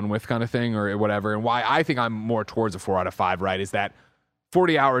 5 fun with kind of thing, or whatever? And why I think I'm more towards a 4 out of 5, right, is that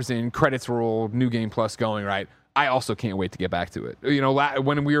 40 hours in, credits roll, new game plus going, right? I also can't wait to get back to it.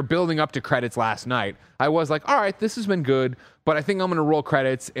 When we were building up to credits last night, I was like, all right, this has been good, but I think I'm going to roll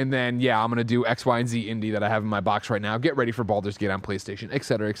credits, and then, I'm going to do X, Y, and Z indie that I have in my box right now, get ready for Baldur's Gate on PlayStation, et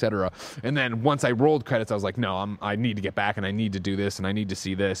cetera, et cetera. And then once I rolled credits, I was like, no, I need to get back, and I need to do this, and I need to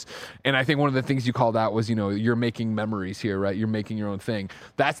see this. And I think one of the things you called out was, you're making memories here, right? You're making your own thing.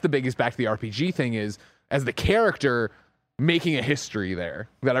 That's the biggest back to the RPG thing is, as the character, making a history there,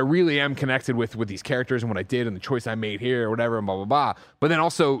 that I really am connected with these characters and what I did and the choice I made here or whatever and blah, blah, blah. But then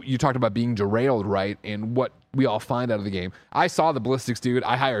also you talked about being derailed, right? And what we all find out of the game. I saw the ballistics dude.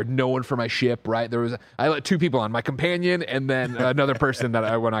 I hired no one for my ship, right? I let 2 people on, my companion and then another person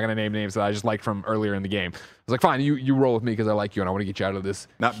that we're not going to name names that I just liked from earlier in the game. I was like, fine, you roll with me because I like you and I want to get you out of this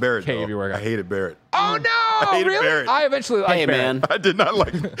Not Barrett, cave you were. I hated Barrett. Oh, no! I hated really? Barrett. I eventually liked Barrett. man. I did not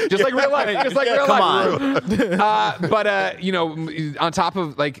like Just like real life. Just like real life. Come on. But, you know, on top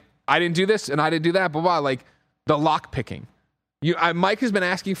of, like, I didn't do this and I didn't do that, blah, blah, like, the lock picking. Mike has been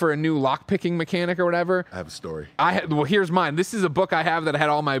asking for a new lock picking mechanic or whatever. I have a story. Well, here's mine. This is a book I have that had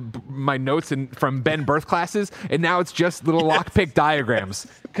all my notes from Ben birth classes, and now it's just little lock pick diagrams.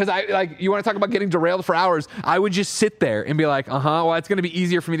 Because you want to talk about getting derailed for hours? I would just sit there and be like, well, it's going to be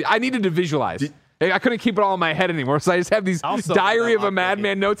easier for me. I needed to visualize. I couldn't keep it all in my head anymore, so I just have these diary of a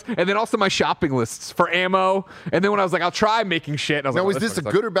madman notes, and then also my shopping lists for ammo. And then when I was like, I'll try making shit. And I was Now, like, is this a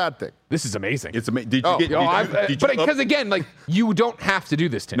good or bad thing? This is amazing. It's amazing. Did you get? Because again, like you don't have to do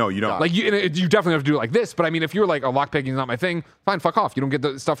this, Tim. No, you don't. Like you definitely have to do it like this. But I mean, if you're like, lockpicking is not my thing, fine, fuck off. You don't get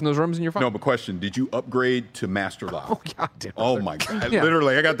the stuff in those rooms, and you're fine. No, but question: did you upgrade to master lock? Oh god damn. Oh my god! Yeah.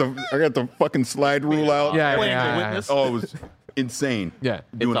 Literally, I got the fucking slide rule out. Yeah. Oh, it was insane. Yeah.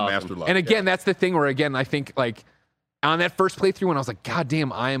 Doing It's a awesome. master lock. And again, that's the thing where, again, I think, like, on that first playthrough when I was like, God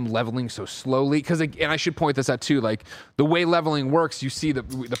damn, I am leveling so slowly. Because, and I should point this out, too, like, the way leveling works, you see the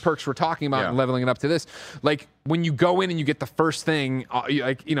perks we're talking about and leveling it up to this. Like, when you go in and you get the first thing,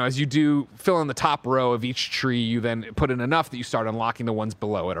 as you do fill in the top row of each tree, you then put in enough that you start unlocking the ones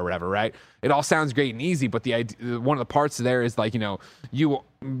below it or whatever, right? It all sounds great and easy, but the idea, one of the parts there is, like, you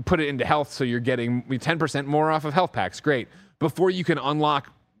put it into health, so you're getting 10% more off of health packs. Great. Before you can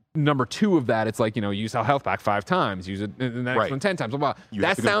unlock number 2 of that, it's like, use a health pack 5 times, use it the next one 10 times. Blah, blah.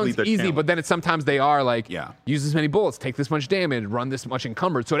 That sounds easy, but then sometimes they are like, use this many bullets, take this much damage, run this much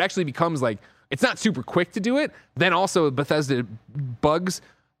encumbered. So it actually becomes like, it's not super quick to do it. Then also Bethesda bugs.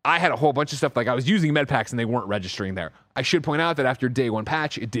 I had a whole bunch of stuff, like I was using med packs and they weren't registering there. I should point out that after day 1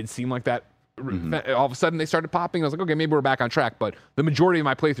 patch, it did seem like that. All of a sudden they started popping. I was like, okay, maybe we're back on track. But the majority of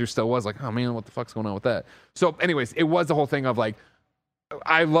my playthrough still was like, oh man, what the fuck's going on with that? So anyways, it was the whole thing of like,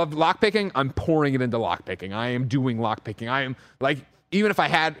 I love lockpicking. I'm pouring it into lockpicking. I am doing lockpicking. I am like, even if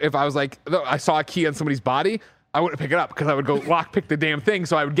I was like, I saw a key on somebody's body, I wouldn't pick it up because I would go lockpick the damn thing,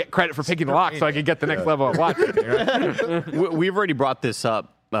 so I would get credit for picking the lock, so I could get the next level of lockpicking. Right? We've already brought this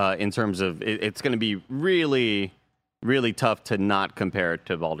up in terms of it's going to be really, really tough to not compare it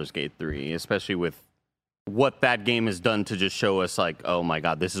to Baldur's Gate 3, especially with what that game has done to just show us, like, oh my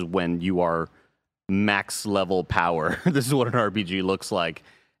god, this is when you are max level power. This is what an RPG looks like.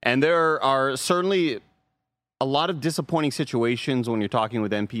 And there are certainly a lot of disappointing situations when you're talking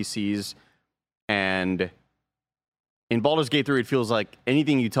with NPCs. And in Baldur's Gate 3, it feels like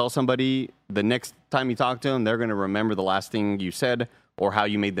anything you tell somebody, the next time you talk to them, they're going to remember the last thing you said or how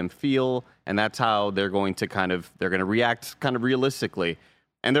you made them feel. And that's how they're going to react kind of realistically.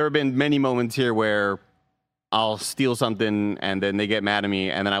 And there have been many moments here where I'll steal something and then they get mad at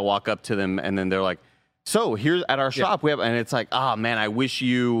me and then I walk up to them and then they're like, so here at our shop we have, and it's like, oh man, I wish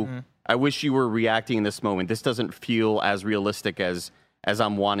you were reacting in this moment. This doesn't feel as realistic as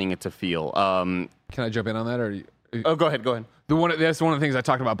I'm wanting it to feel. Can I jump in on that? Or go ahead. That's one of the things I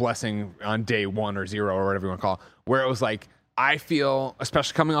talked about blessing on day 1 or 0 or whatever you want to call it, where it was like, I feel,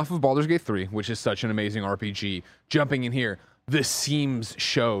 especially coming off of Baldur's Gate 3, which is such an amazing RPG, jumping in here, the seams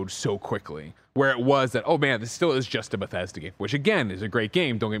showed so quickly. Where it was that, oh man, this still is just a Bethesda game, which again is a great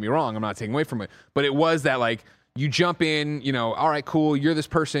game. Don't get me wrong. I'm not taking away from it. But it was that, like, you jump in, all right, cool. You're this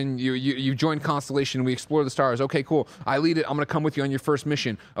person. You joined Constellation. We explore the stars. Okay, cool. I lead it. I'm going to come with you on your first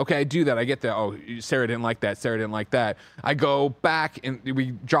mission. Okay, I do that. I get that. Oh, Sarah didn't like that. Sarah didn't like that. I go back and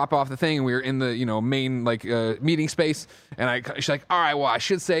we drop off the thing and we're in the, main, meeting space. And she's like, all right, well, I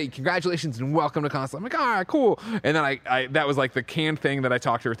should say congratulations and welcome to Constellation. I'm like, all right, cool. And then I that was like the canned thing that I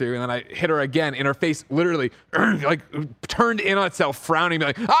talked to her through. And then I hit her again and her face literally turned in on itself, frowning,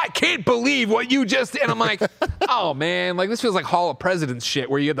 like, I can't believe what you just did. And I'm like, oh man, like this feels like Hall of Presidents shit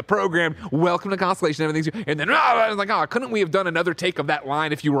where you had the program, welcome to Constellation, everything's, and then I was like, couldn't we have done another take of that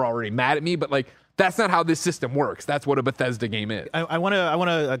line if you were already mad at me? But like, that's not how this system works. That's what a Bethesda game is. I want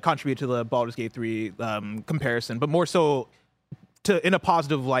to contribute to the Baldur's Gate 3 comparison, but more so in a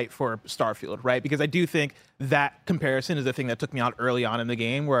positive light for Starfield, right? Because I do think that comparison is the thing that took me out early on in the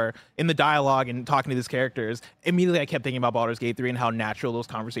game, where in the dialogue and talking to these characters, immediately I kept thinking about Baldur's Gate 3 and how natural those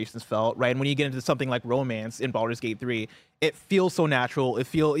conversations felt, right? And when you get into something like romance in Baldur's Gate 3, it feels so natural.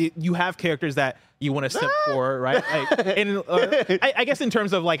 You have characters that you want to simp for, right? Like, and I guess in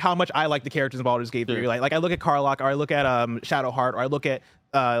terms of like how much I like the characters in Baldur's Gate 3, like I look at Karlach, or I look at Shadowheart, or I look at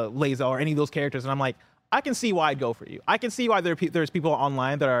Lae'zel, or any of those characters, and I'm like, I can see why I'd go for you. I can see why there's people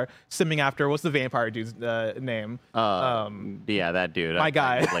online that are simming after, what's the vampire dude's name? Yeah, that dude. My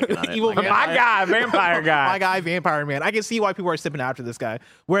guy. My guy, vampire guy. My guy, vampire man. I can see why people are sipping after this guy.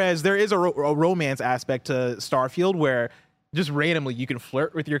 Whereas there is a romance aspect to Starfield where just randomly you can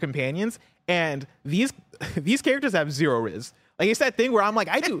flirt with your companions, and these characters have zero riz. Like, it's that thing where I'm like,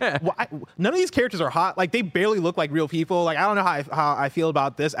 none of these characters are hot. Like, they barely look like real people. Like, I don't know how I feel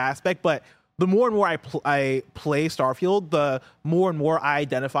about this aspect, but the more and more I play Starfield, the more and more I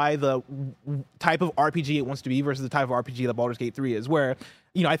identify the type of RPG it wants to be versus the type of RPG that Baldur's Gate 3 is, where,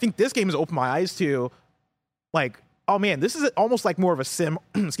 I think this game has opened my eyes to, like, oh man, this is almost like more of a sim,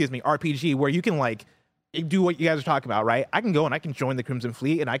 RPG, where you can, like, do what you guys are talking about, right? I can go and I can join the Crimson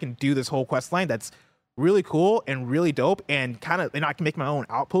Fleet and I can do this whole quest line that's really cool and really dope, and I can make my own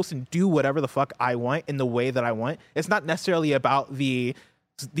outpost and do whatever the fuck I want in the way that I want. It's not necessarily about these,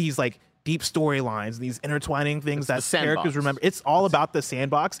 like, deep storylines, these intertwining things that characters remember. It's all about the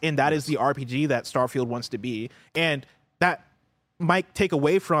sandbox, and that is the RPG that Starfield wants to be. And that might take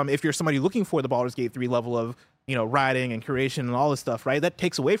away from, if you're somebody looking for the Baldur's Gate 3 level of, writing and curation and all this stuff, right? That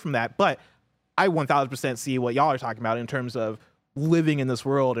takes away from that. But I 1000% see what y'all are talking about in terms of living in this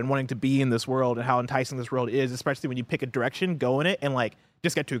world and wanting to be in this world and how enticing this world is, especially when you pick a direction, go in it, and, like,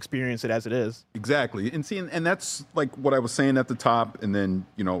 just get to experience it as it is. Exactly. And that's like what I was saying at the top, and then,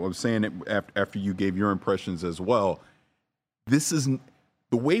 I was saying it after you gave your impressions as well. This is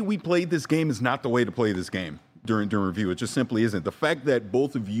the way we played this game is not the way to play this game during review. It just simply isn't. The fact that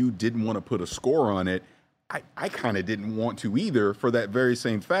both of you didn't want to put a score on it, I kind of didn't want to either, for that very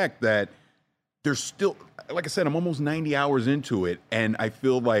same fact that there's still, like I said, I'm almost 90 hours into it, and I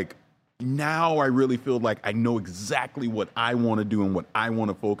feel like now I really feel like I know exactly what I want to do and what I want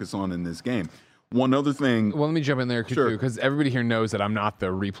to focus on in this game. One other thing. Well, let me jump in there, too, because everybody here knows that I'm not the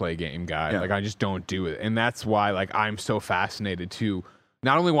replay game guy. Yeah. Like, I just don't do it. And that's why, like, I'm so fascinated to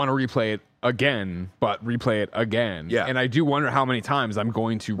not only want to replay it again, but replay it again. Yeah. And I do wonder how many times I'm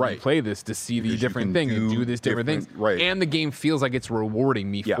going to replay this to see the different thing and do this different things. Right. And the game feels like it's rewarding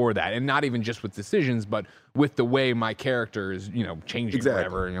me for that. And not even just with decisions, but with the way my character is, changing,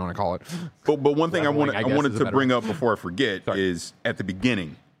 whatever you want to call it. But one thing I wanted to bring up before I forget is at the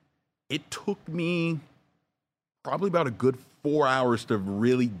beginning, it took me probably about a good 4 hours to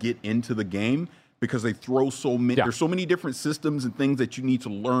really get into the game, because they throw so many, there's so many different systems and things that you need to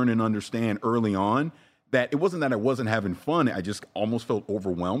learn and understand early on, that it wasn't that I wasn't having fun. I just almost felt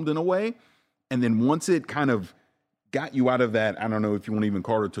overwhelmed in a way. And then once it kind of got you out of that, I don't know if you want to even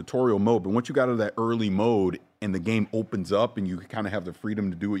call it a tutorial mode, but once you got out of that early mode and the game opens up and you kind of have the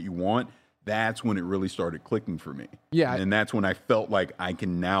freedom to do what you want, that's when it really started clicking for me. Yeah. And that's when I felt like I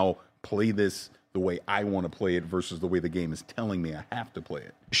can now play this the way I want to play it versus the way the game is telling me I have to play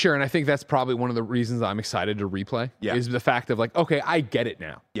it. Sure, and I think that's probably one of the reasons I'm excited to replay. Is the fact of, like, okay, I get it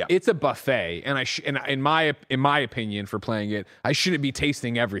now. Yeah, it's a buffet, and in my opinion, for playing it, I shouldn't be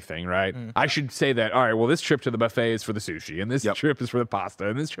tasting everything, right? I should say that, all right, well, this trip to the buffet is for the sushi, and this trip is for the pasta,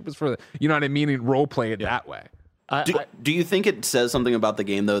 and this trip is for the, you know what I mean, and role play it that way. Do you think it says something about the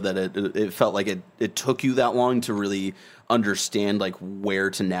game, though, that it felt like it took you that long to really understand, like, where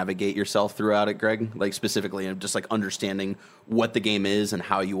to navigate yourself throughout it, Greg? Like, specifically, just, like, understanding what the game is and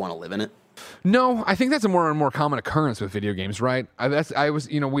how you want to live in it? No, I think that's a more and more common occurrence with video games, right?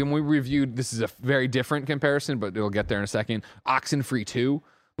 When we reviewed, this is a very different comparison, but it'll get there in a second, Oxenfree 2.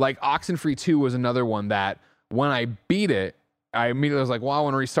 Like, Oxenfree 2 was another one that, when I beat it, I immediately was like, well, I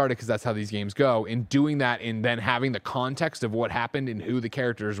want to restart it because that's how these games go. And doing that and then having the context of what happened and who the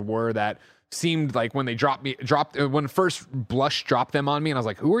characters were that seemed like when they when first Blush dropped them on me and I was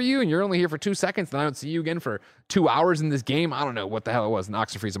like, who are you? And you're only here for 2 seconds. And I don't see you again for 2 hours in this game. I don't know what the hell it was. And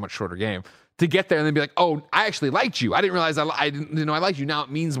Oxenfree is a much shorter game. To get there and then be like, oh, I actually liked you. I didn't realize I didn't know I liked you. Now it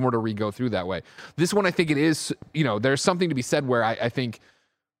means more to re-go through that way. This one, I think it is, there's something to be said where I think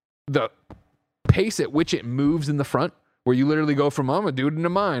the pace at which it moves in the front, where you literally go from, I'm a dude in a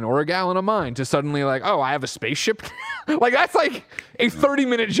mine or a gal in a mine, to suddenly like, oh, I have a spaceship. Like, that's like a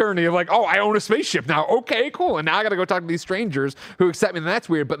 30-minute journey of like, oh, I own a spaceship now. Okay, cool. And now I got to go talk to these strangers who accept me. And that's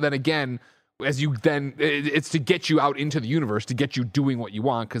weird. But then again, it's to get you out into the universe, to get you doing what you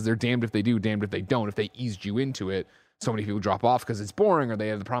want, because they're damned if they do, damned if they don't, if they eased you into it. so many people drop off because it's boring or they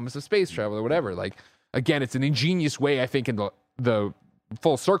have the promise of space travel or whatever. Like, again, it's an ingenious way, I think, in the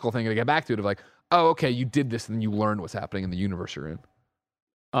full circle thing to get back to it of like, oh, okay, you did this and then you learned what's happening in the universe you're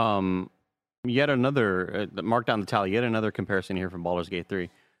in. Yet another, mark down the tally, yet another comparison here from Baldur's Gate 3.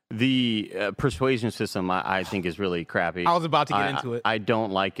 The persuasion system, I think, is really crappy. I was about to get into it. I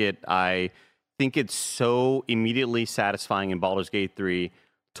don't like it. I think it's so immediately satisfying in Baldur's Gate 3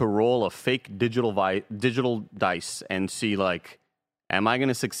 to roll a fake digital dice and see, like, am I going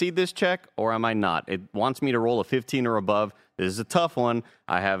to succeed this check or am I not? It wants me to roll a 15 or above. This is a tough one.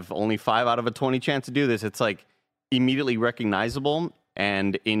 I have only 5 out of a 20 chance to do this. It's, like, immediately recognizable.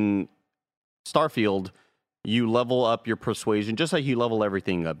 And in Starfield, you level up your persuasion just like you level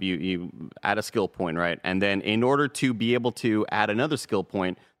everything up. You add a skill point, right? And then in order to be able to add another skill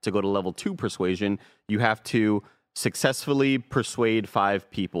point to go to level 2 persuasion, you have to successfully persuade 5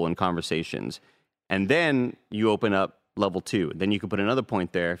 people in conversations. And then you open up level 2. Then you can put another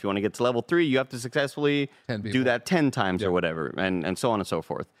point there. If you want to get to level 3, you have to successfully do that 10 times or whatever, and so on and so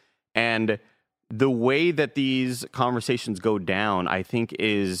forth. And the way that these conversations go down, I think,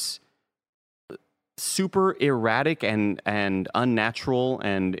 is super erratic and unnatural.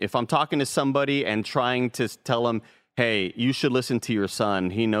 And if I'm talking to somebody and trying to tell them, hey, you should listen to your son,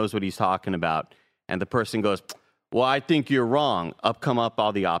 he knows what he's talking about, and the person goes, well, I think you're wrong, come up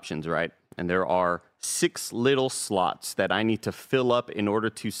all the options, right? And there are 6 little slots that I need to fill up in order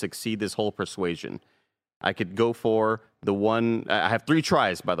to succeed this whole persuasion. I could go for the one, I have 3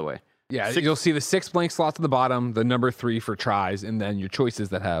 tries, by the way. Yeah, you'll see the 6 blank slots at the bottom, the number 3 for tries, and then your choices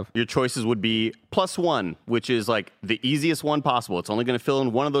that have. Your choices would be +1, which is like the easiest one possible. It's only going to fill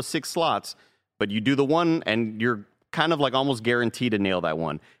in one of those 6 slots, but you do the one and you're kind of like almost guaranteed to nail that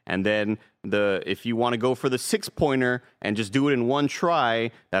one. And then if you want to go for the 6-pointer and just do it in one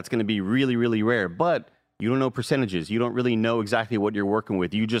try, that's going to be really, really rare. But you don't know percentages. You don't really know exactly what you're working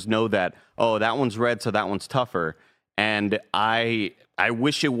with. You just know that, oh, that one's red, so that one's tougher. And I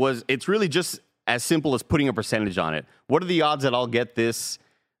wish it's really just as simple as putting a percentage on it. What are the odds that I'll get this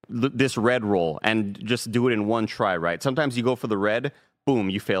red roll and just do it in one try, right? Sometimes you go for the red, boom,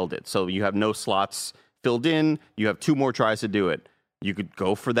 you failed it. So you have no slots filled in. You have 2 more tries to do it. You could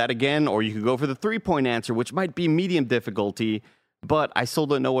go for that again, or you could go for the 3-point answer, which might be medium difficulty, but I still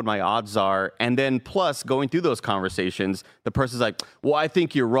don't know what my odds are. And then plus, going through those conversations, the person's like, well, I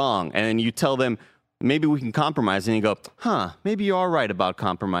think you're wrong. And then you tell them, maybe we can compromise. And you go, maybe you are right about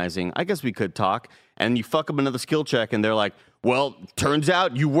compromising. I guess we could talk. And you fuck up another skill check, and they're like, well, turns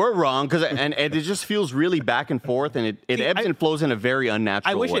out you were wrong. And it just feels really back and forth, and it ebbs and flows in a very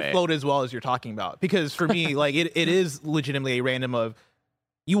unnatural way. I wish it flowed as well as you're talking about. Because for me, like it is legitimately a random of,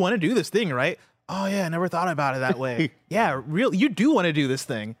 you want to do this thing, right? Oh, yeah, I never thought about it that way. Yeah, really, you do want to do this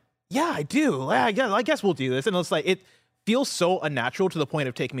thing. Yeah, I do. I guess we'll do this. And it's like, it feels so unnatural to the point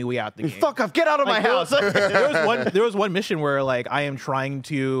of taking me way out the game. Fuck off, get out of my house. There was one mission where like I am trying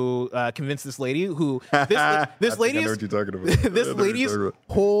to convince this lady who this lady's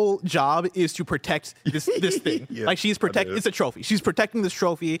whole job is to protect this thing. Yeah, like she's it's a trophy. She's protecting this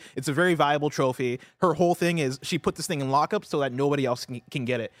trophy. It's a very valuable trophy. Her whole thing is she put this thing in lockup so that nobody else can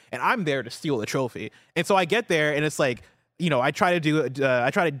get it. And I'm there to steal the trophy. And so I get there and it's like, you know, I try to do it. I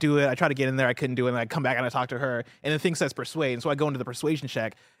try to get in there. I couldn't do it. And I come back and I talk to her. And the thing says persuade. And so I go into the persuasion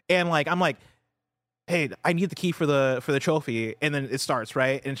check. And like I'm like, hey, I need the key for the trophy. And then it starts,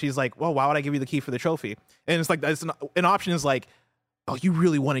 right? And she's like, well, why would I give you the key for the trophy? And it's like an option is like, oh, you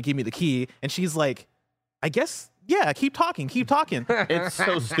really want to give me the key? And she's like, I guess. Yeah, keep talking. It's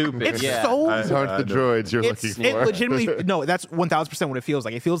so stupid. It's so. These aren't the droids you're looking for. It legitimately, no, that's 1000% what it feels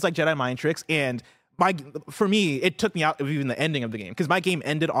like. It feels like Jedi mind tricks. And for me, it took me out of even the ending of the game because my game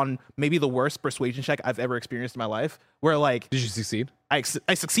ended on maybe the worst persuasion check I've ever experienced in my life. Where like, did you succeed? I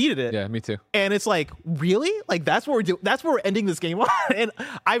succeeded it. Yeah, me too. And it's like, really? Like that's where we're ending this game on. And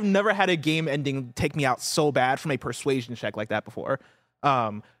I've never had a game ending take me out so bad from a persuasion check like that before.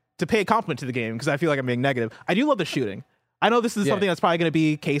 To pay a compliment to the game because I feel like I'm being negative. I do love the shooting. I know this is something that's probably going to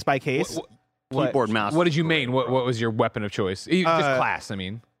be case by case. Keyboard, mouse. What did you main? What was your weapon of choice? Just class, I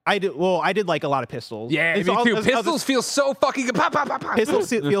mean. I did like a lot of pistols. Yeah, me too. Pistols feel so fucking good. Pop, pop, pop, pop. Pistols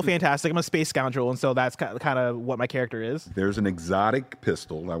feel fantastic. I'm a space scoundrel, and so that's kind of what my character is. There's an exotic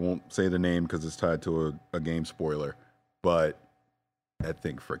pistol. I won't say the name because it's tied to a game spoiler, but that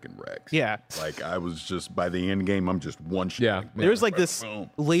thing freaking wrecks. Yeah. Like I was just by the end game, I'm just one shot. Yeah. There's like this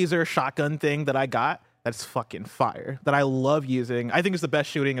laser shotgun thing that I got that's fucking fire that I love using. I think it's the best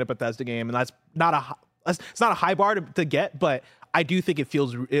shooting in a Bethesda game, and that's not a high bar to get, but I do think it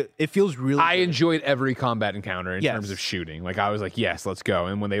feels really. I good. enjoyed every combat encounter in Yes. terms of shooting. Like, I was like, yes, let's go.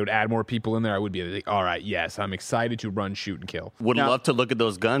 And when they would add more people in there, I would be like, all right, yes, I'm excited to run, shoot, and kill. Would love to look at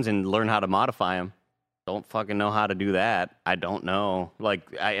those guns and learn how to modify them. Don't fucking know how to do that. I don't know.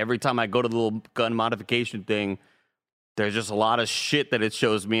 Like, every time I go to the little gun modification thing, there's just a lot of shit that it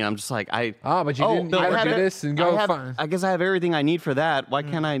shows me. I'm just like, but you didn't do this and go fine. I guess I have everything I need for that. Why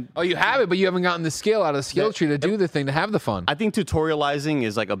can't I? Oh, you have it, but you haven't gotten the skill out of the skill tree to do the thing, to have the fun. I think tutorializing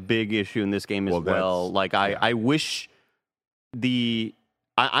is like a big issue in this game as well. Like, I wish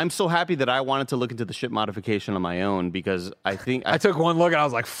I'm so happy that I wanted to look into the ship modification on my own, because I think I took one look and I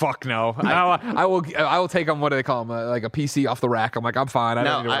was like, "Fuck no!" I will take on, what do they call them, like a PC off the rack. I'm like, I'm fine.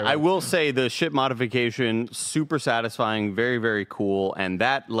 I will say the ship modification, super satisfying, very, very cool, and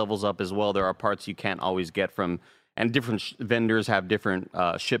that levels up as well. There are parts you can't always get from, and different vendors have different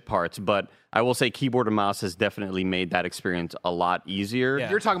ship parts, but I will say keyboard and mouse has definitely made that experience a lot easier. Yeah.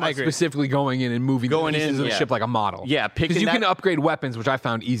 You're talking about specifically going in and moving the pieces of the ship like a model. Yeah, because you can upgrade weapons, which I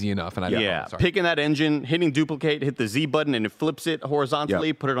found easy enough. And picking that engine, hitting duplicate, hit the Z button, and it flips it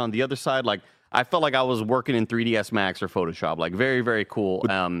horizontally. Put it on the other side. Like, I felt like I was working in 3ds Max or Photoshop. Like, very, very cool.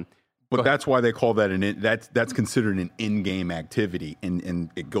 But that's why they call that that's considered an in-game activity, and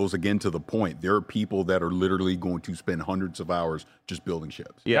it goes again to the point. There are people that are literally going to spend hundreds of hours just building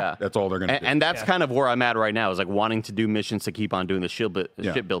ships. Yeah, that's all they're going to do. And that's kind of where I'm at right now, is like wanting to do missions to keep on doing the ship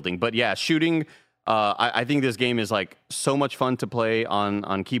building. But yeah, shooting. I think this game is like so much fun to play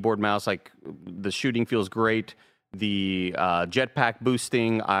on keyboard mouse. Like, the shooting feels great. The jetpack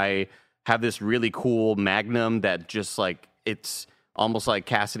boosting. I have this really cool Magnum that just like, it's almost like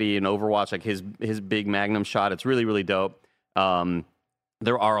Cassidy in Overwatch, like his big Magnum shot. It's really, really dope.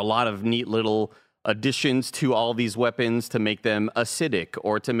 There are a lot of neat little additions to all these weapons to make them acidic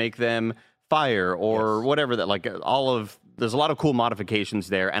or to make them fire or whatever. That, like, there's a lot of cool modifications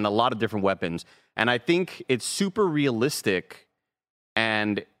there and a lot of different weapons. And I think it's super realistic,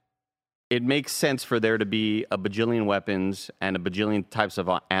 and it makes sense for there to be a bajillion weapons and a bajillion types of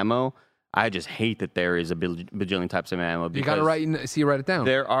ammo. I just hate that there is a bajillion types of ammo. You got to write it down.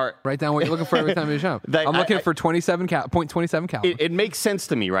 There are write down what you're looking for every time you shop. I'm looking for 27 caliber. It makes sense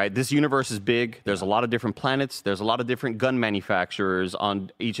to me, right? This universe is big. There's a lot of different planets. There's a lot of different gun manufacturers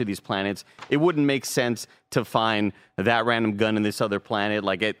on each of these planets. It wouldn't make sense to find that random gun in this other planet.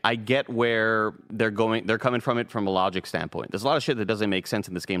 Like, I get where they're going. They're coming from it from a logic standpoint. There's a lot of shit that doesn't make sense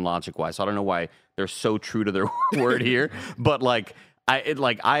in this game logic-wise. So I don't know why they're so true to their word here. But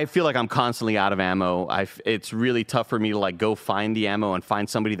I feel like I'm constantly out of ammo. It's really tough for me to like go find the ammo and find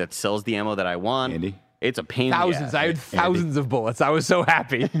somebody that sells the ammo that I want. Andy? It's a pain. Thousands. I had thousands of bullets. I was so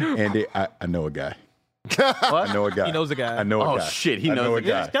happy. Andy, I know a guy. What? I know a guy. He knows a guy. I know a guy. Oh shit, he knows a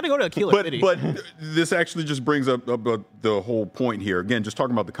guy. He's got to go to Aquila City. But this actually just brings up the whole point here. Again, just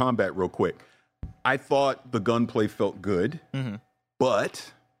talking about the combat real quick. I thought the gunplay felt good,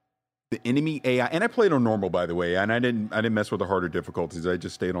 but the enemy AI, and I played on normal, by the way, and I didn't mess with the harder difficulties. I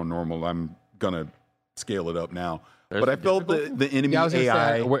just stayed on normal. I'm gonna scale it up now. But I felt the enemy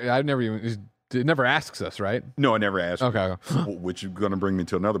AI. It never asks us, right? No, I never asked. Okay. Which is going to bring me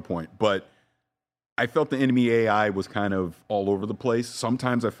to another point. But I felt the enemy AI was kind of all over the place.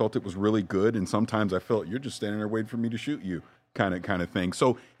 Sometimes I felt it was really good, and sometimes I felt you're just standing there waiting for me to shoot you, kind of thing.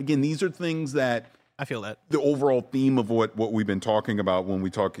 So again, these are things that I feel that the overall theme of what we've been talking about when we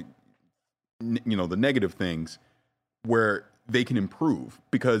talk, the negative things, where they can improve.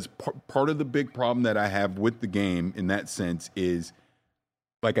 Because part of the big problem that I have with the game in that sense is,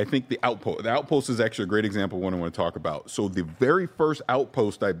 like, I think the outpost is actually a great example of what I want to talk about. So the very first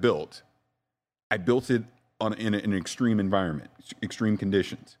outpost I built it in an extreme environment, extreme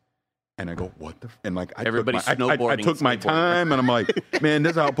conditions. And I go, what the? And like, I took my time, and I'm like, man,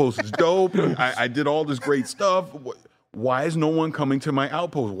 this outpost is dope. I did all this great stuff. Why is no one coming to my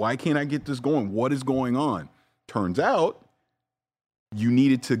outpost? Why can't I get this going? What is going on? Turns out you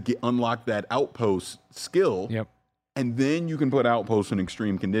needed to unlock that outpost skill. Yep. And then you can put outposts in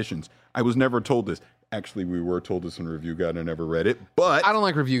extreme conditions. I was never told this. Actually, we were told this in a review guide. I never read it. But I don't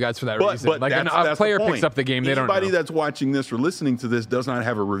like review guides for that reason. But like, that's a player the picks up the game, they don't know. Anybody that's watching this or listening to this does not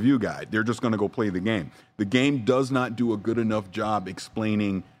have a review guide. They're just going to go play the game. The game does not do a good enough job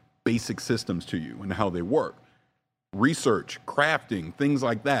explaining basic systems to you and how they work. Research, crafting, things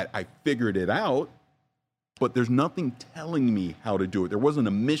like that. I figured it out, but there's nothing telling me how to do it. There wasn't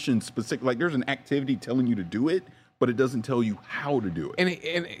a mission specific. Like, there's an activity telling you to do it, but it doesn't tell you how to do it.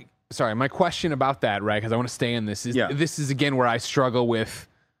 And sorry, my question about that, right, because I want to stay in this, is this is, again, where I struggle with,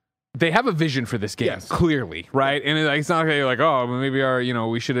 they have a vision for this game, clearly, right? And it's not like, oh, maybe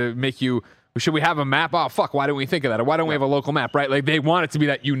we should make you Should we have a map? Oh, fuck, why don't we think of that? Or why don't we have a local map, right? Like, they want it to be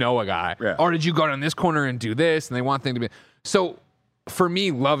that a guy. Yeah. Or did you go down this corner and do this? And they want things to be... So, for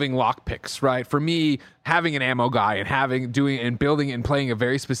me, loving lockpicks, right? For me, having an ammo guy and building and playing a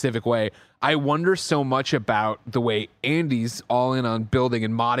very specific way, I wonder so much about the way Andy's all in on building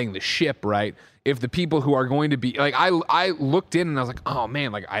and modding the ship, right? If the people who are going to be like, I looked in and I was like, oh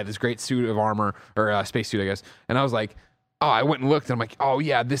man, like I had this great suit of armor or space suit, I guess, and I was like, oh, I went and looked and I'm like, oh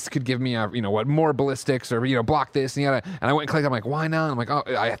yeah, this could give me more ballistics or block this and and I went and clicked. I'm like, why not? I'm like,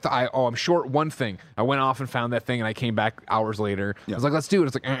 I'm short one thing. I went off and found that thing and I came back hours later. I was like, let's do it.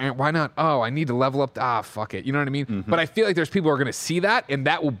 It's like, why not? Oh, I need to level up. Fuck it. You know what I mean? Mm-hmm. But I feel like there's people who are going to see that and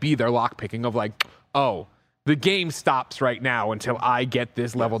that will be their lock picking of like, oh, the game stops right now until I get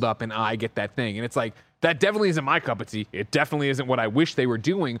this leveled up and I get that thing. And it's like, that definitely isn't my cup of tea. It definitely isn't what I wish they were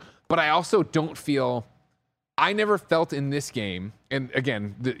doing. But I also don't feel... I never felt in this game, and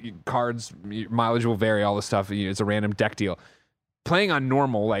again, the cards, mileage will vary, all this stuff, it's a random deck deal. Playing on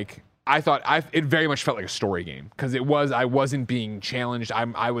normal, like, it very much felt like a story game, because I wasn't being challenged.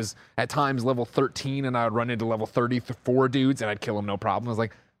 I was, at times, level 13, and I would run into level 34 dudes, and I'd kill them no problem. I was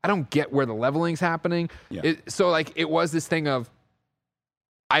like, I don't get where the leveling's happening. Yeah. It was this thing of,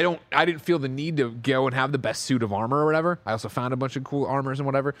 I didn't feel the need to go and have the best suit of armor or whatever. I also found a bunch of cool armors and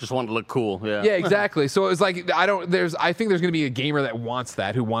whatever. Just wanted to look cool. Yeah. Yeah, exactly. So it was like, I think there's going to be a gamer that wants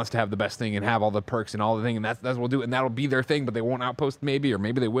that, who wants to have the best thing and have all the perks and all the thing, and that's what we'll do, and that'll be their thing, but they won't outpost maybe, or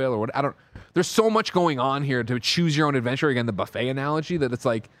maybe they will, or what. There's so much going on here to choose your own adventure. Again, the buffet analogy, that it's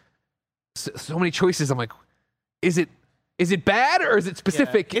like so many choices. I'm like, is it bad or is it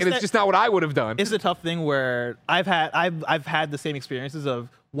specific? And it's just not what I would have done. It's a tough thing where I've had the same experiences of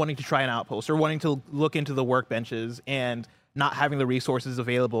wanting to try an outpost or wanting to look into the workbenches and not having the resources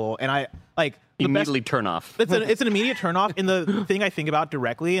available. And I like immediately turn off. It's an immediate turn off. And the thing I think about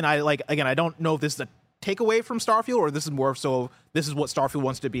directly, and I don't know if this is a takeaway from Starfield or this is more so this is what Starfield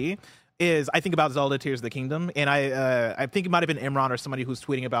wants to be, is I think about Zelda Tears of the Kingdom. And I think it might have been Imran or somebody who's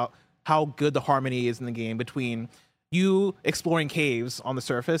tweeting about how good the harmony is in the game between you exploring caves on the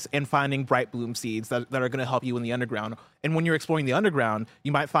surface and finding bright bloom seeds that are going to help you in the underground. And when you're exploring the underground,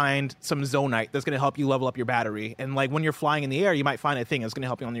 you might find some zonite that's going to help you level up your battery. And like when you're flying in the air, you might find a thing that's going to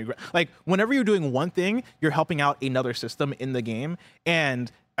help you on the ground. Like whenever you're doing one thing, you're helping out another system in the game.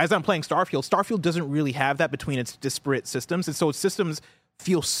 And as I'm playing Starfield doesn't really have that between its disparate systems. And so its systems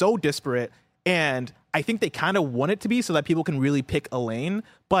feel so disparate. And I think they kind of want it to be so that people can really pick a lane.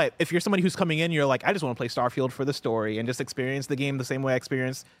 But if you're somebody who's coming in, you're like, I just want to play Starfield for the story and just experience the game the same way I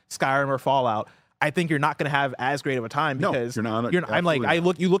experienced Skyrim or Fallout, I think you're not going to have as great of a time because you're not. I'm like,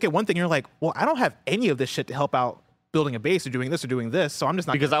 you look at one thing and you're like, well, I don't have any of this shit to help out building a base or doing this or doing this. So I'm just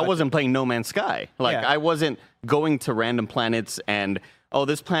not. Because I wasn't playing No Man's Sky. Like I wasn't going to random planets and, oh,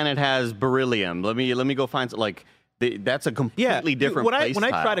 this planet has beryllium. Let me go find like. That's a completely different place. When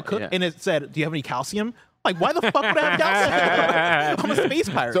I tried to cook and it said, do you have any calcium? Like, why the fuck would I have calcium? I'm a space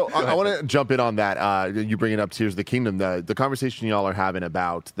pirate. So I want to jump in on that. You bringing up Tears of the Kingdom, the conversation y'all are having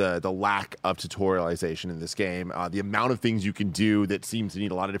about the lack of tutorialization in this game, the amount of things you can do that seem to need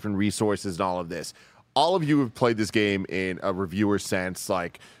a lot of different resources and all of this. All of you have played this game in a reviewer sense,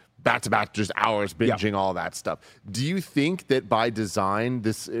 like back-to-back, just hours binging all that stuff. Do you think that by design,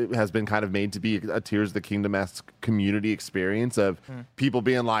 this has been kind of made to be a Tears of the Kingdom-esque community experience of people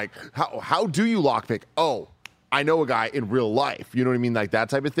being like, how do you lockpick? Oh, I know a guy in real life. You know what I mean? Like that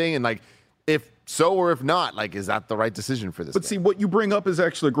type of thing. And like, if so or if not, like, is that the right decision for this But game? see, what you bring up is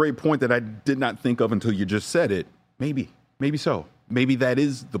actually a great point that I did not think of until you just said it. Maybe so. Maybe that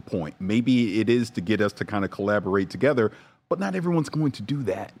is the point. Maybe it is to get us to kind of collaborate together, but not everyone's going to do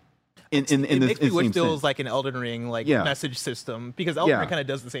that. It makes me wish there was like an Elden Ring message system, because Elden Ring kind of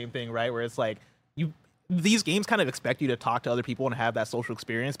does the same thing, right? Where it's like these games kind of expect you to talk to other people and have that social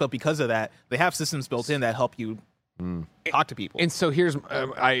experience, but because of that, they have systems built in that help you talk to people. And so here's,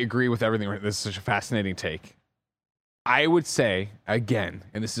 I agree with everything. This is such a fascinating take. I would say again,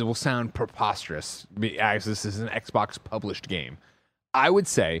 and this will sound preposterous, as this is an Xbox published game. I would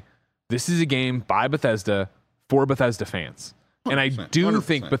say this is a game by Bethesda for Bethesda fans. And I do 100%.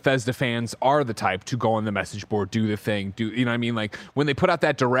 Think Bethesda fans are the type to go on the message board, do the thing, you know what I mean? Like when they put out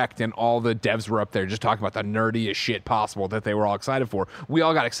that direct and all the devs were up there just talking about the nerdiest shit possible that they were all excited for, we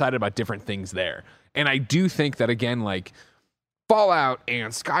all got excited about different things there. And I do think that, again, like Fallout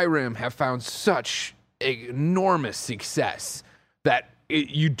and Skyrim have found such enormous success that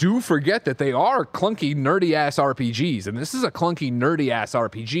you do forget that they are clunky, nerdy-ass RPGs. And this is a clunky, nerdy-ass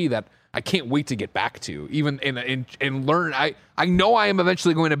RPG that I can't wait to get back to, even and learn. I know I am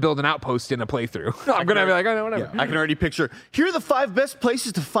eventually going to build an outpost in a playthrough. I'm going to be like, I know, whatever. I can already picture, here are the 5 best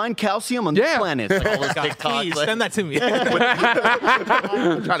places to find calcium on this planet. Like all those TikToks, Please send that to me.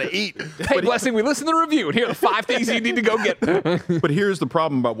 I'm trying to eat. Hey, Blessing, we listened to the review, and here are the 5 things you need to go get. But here's the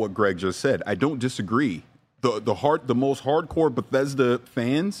problem about what Greg just said. I don't disagree. The most hardcore Bethesda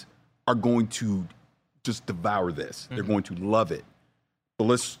fans are going to just devour this. They're going to love it. But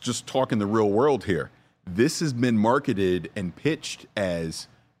let's just talk in the real world here. This has been marketed and pitched as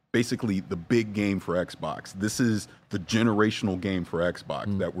basically the big game for Xbox. This is the generational game for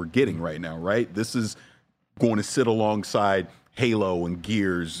Xbox that we're getting right now, right? This is going to sit alongside Halo and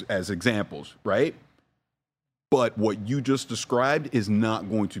Gears as examples, right? But what you just described is not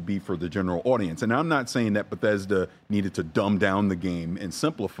going to be for the general audience. And I'm not saying that Bethesda needed to dumb down the game and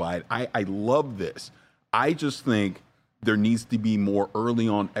simplify it. I love this. I just think there needs to be more early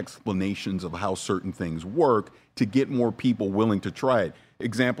on explanations of how certain things work to get more people willing to try it.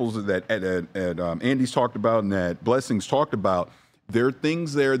 Examples that Andy's talked about and that Blessings talked about, there are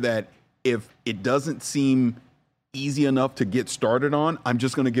things there that if it doesn't seem easy enough to get started on, I'm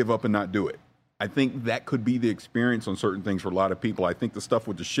just going to give up and not do it. I think that could be the experience on certain things for a lot of people. I think the stuff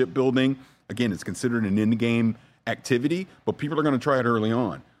with the shipbuilding, again, it's considered an in-game activity, but people are going to try it early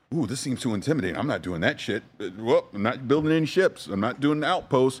on. Ooh, this seems too intimidating. I'm not doing that shit. Well, I'm not building any ships. I'm not doing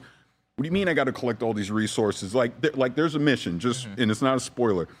outposts. What do you mean I got to collect all these resources? Like there's a mission, and it's not a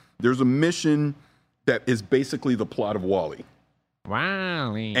spoiler. There's a mission that is basically the plot of WALL-E.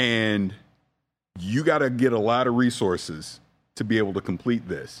 WALL-E. And you got to get a lot of resources to be able to complete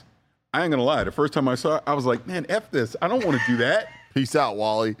this. I ain't going to lie. The first time I saw it, I was like, man, F this. I don't want to do that. Peace out,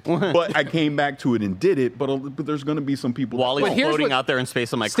 Wally. But I came back to it and did it. But there's going to be some people. Wally's floating out there in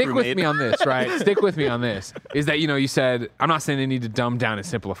space on my Stick crewmate. with me on this, right? Stick with me on this. Is that, you said, I'm not saying they need to dumb down and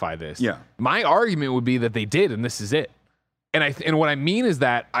simplify this. Yeah. My argument would be that they did, and this is it. And what I mean is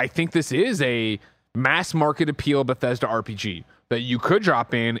that I think this is a mass market appeal Bethesda RPG that you could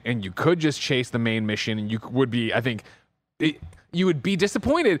drop in and you could just chase the main mission, and you would be, I think, you would be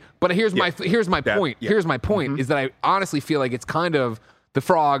disappointed. But here's my point. Here's my point is that I honestly feel like it's kind of the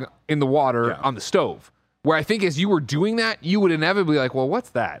frog in the water on the stove. Where I think as you were doing that, you would inevitably be like, well, what's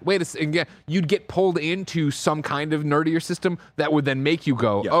that? Wait a second. You'd get pulled into some kind of nerdier system that would then make you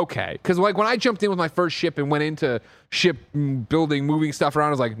go, okay. Because like when I jumped in with my first ship and went into ship building, moving stuff around,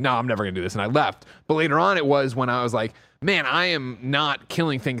 I was like, no, I'm never going to do this. And I left. But later on, it was when I was like, man, I am not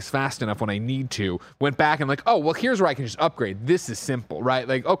killing things fast enough when I need to. Went back and like, oh, well, here's where I can just upgrade. This is simple, right?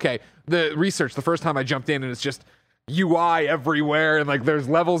 Like, okay, the research, the first time I jumped in and it's just UI everywhere and like there's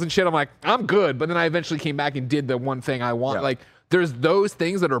levels and shit. I'm like, I'm good. But then I eventually came back and did the one thing I want. Like there's those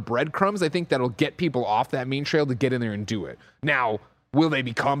things that are breadcrumbs, I think, that'll get people off that main trail to get in there and do it. Now, will they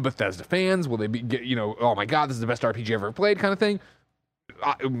become Bethesda fans? Will they be, oh my God, this is the best RPG ever played kind of thing?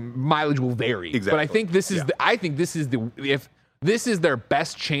 Mileage will vary. Exactly. But I think this is if this is their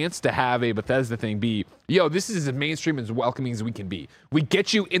best chance to have a Bethesda thing be, this is as mainstream as welcoming as we can be. We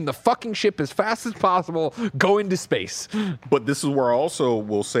get you in the fucking ship as fast as possible, go into space. But this is where I also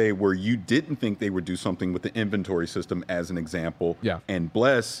will say where you didn't think they would do something with the inventory system as an example. Yeah. And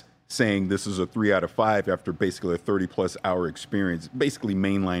Bless saying this is a 3 out of 5 after basically a 30+ hour experience, basically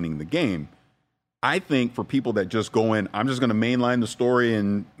mainlining the game. I think for people that just go in, I'm just going to mainline the story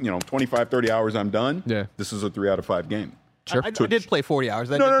in 25, 30 hours, I'm done. Yeah. This is a 3 out of 5 game. Sure. I did play 40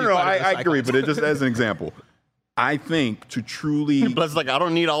 hours. I agree, but it just as an example. I think to truly... Bless like, I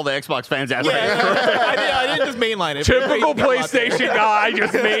don't need all the Xbox fans out I didn't just mainline it. Typical PlayStation guy,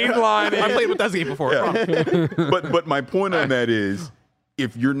 just mainline it. I played with that game before. Yeah. But my point on that is,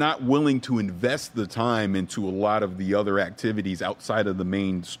 if you're not willing to invest the time into a lot of the other activities outside of the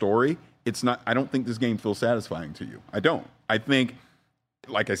main story, I don't think this game feels satisfying to you. I don't. I think,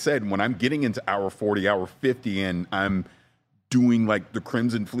 like I said, when I'm getting into hour 40, hour 50, and I'm doing like the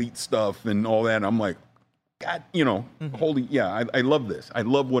Crimson Fleet stuff and all that, I'm like, God, I love this. I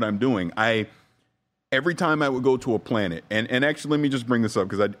love what I'm doing. Every time I would go to a planet, and actually let me just bring this up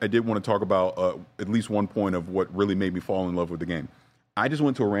because I did want to talk about at least one point of what really made me fall in love with the game. I just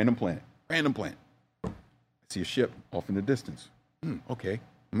went to a random planet. I see a ship off in the distance. Okay.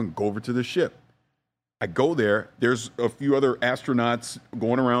 I'm going to go over to the ship. I go there. There's a few other astronauts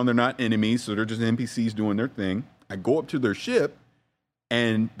going around. They're not enemies, so they're just NPCs doing their thing. I go up to their ship,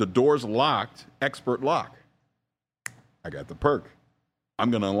 and the door's locked, expert lock. I got the perk.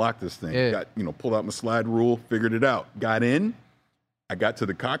 I'm going to unlock this thing. Yeah. Pulled out my slide rule, figured it out. Got in. I got to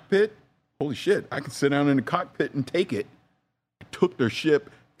the cockpit. Holy shit, I can sit down in the cockpit and take it. I took their ship,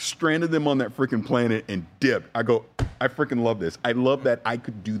 stranded them on that freaking planet, and dipped. I go, I freaking love this. I love that I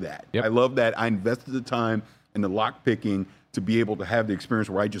could do that. Yep. I love that I invested the time and the lock picking to be able to have the experience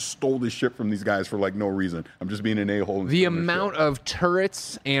where I just stole this shit from these guys for like no reason. I'm just being an a-hole. The amount of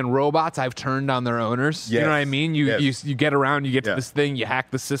turrets and robots I've turned on their owners. Yes. You know what I mean? You get around, you get to this thing, you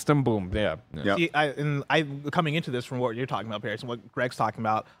hack the system, boom, yeah. See, I coming into this from what you're talking about, Paris, and what Greg's talking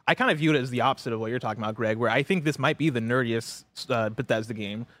about, I kind of view it as the opposite of what you're talking about, Greg, where I think this might be the nerdiest Bethesda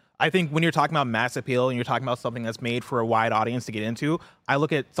game. I think when you're talking about mass appeal and you're talking about something that's made for a wide audience to get into, I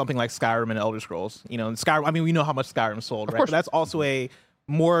look at something like Skyrim and Elder Scrolls. You know, and Skyrim, I mean, we know how much Skyrim sold, right? But that's also a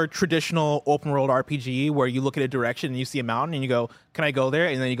more traditional open world RPG where you look at a direction and you see a mountain and you go, can I go there?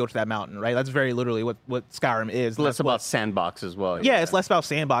 And then you go to that mountain, right? That's very literally what Skyrim is. It's less about sandbox as well. Yeah, it's less about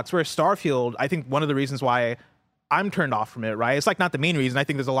sandbox. Whereas Starfield, I think one of the reasons why I'm turned off from it, right? It's like not the main reason. I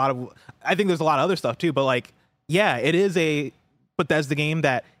think there's a lot of other stuff too. But like, yeah, it is a Bethesda game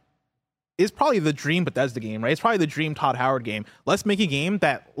that is probably the dream Bethesda game, right? It's probably the dream Todd Howard game. Let's make a game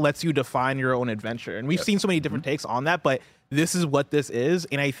that lets you define your own adventure. And we've seen so many different takes on that, but this is what this is.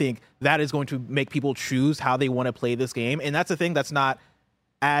 And I think that is going to make people choose how they want to play this game. And that's the thing that's not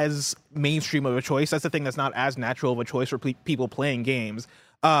as mainstream of a choice. That's the thing that's not as natural of a choice for people playing games.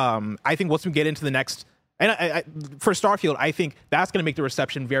 I think once we get into the next... And for Starfield, I think that's going to make the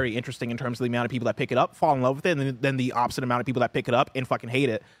reception very interesting in terms of the amount of people that pick it up, fall in love with it, and then the opposite amount of people that pick it up and fucking hate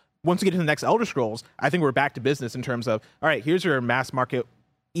it. Once we get to the next Elder Scrolls, I think we're back to business in terms of, all right, here's your mass market,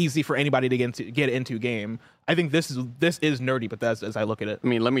 easy for anybody to get into game. I think this is nerdy Bethesda as I look at it. I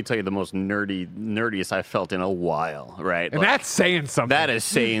mean, let me tell you the most nerdiest I felt in a while, right? And that's saying something. That is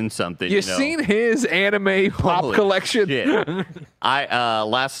saying something. You seen his anime pop collection? Shit.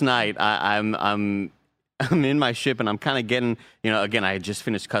 Last night I'm in my ship and I'm kind of getting, again, I just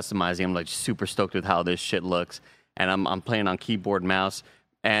finished customizing. I'm like super stoked with how this shit looks, and I'm playing on keyboard mouse.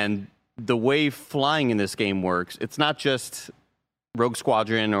 And the way flying in this game works, it's not just Rogue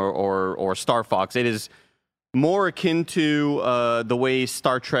Squadron or Star Fox. It is more akin to the way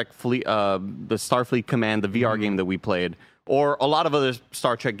Star Trek Fleet, the Starfleet Command, the VR game that we played, or a lot of other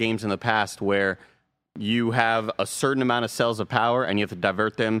Star Trek games in the past where you have a certain amount of cells of power and you have to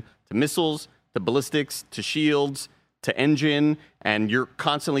divert them to missiles, to ballistics, to shields, to engine, and you're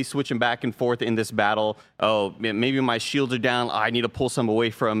constantly switching back and forth in this battle. Oh, maybe my shields are down. I need to pull some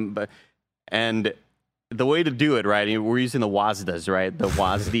away from... And the way to do it, right, we're using the WASDs, right? The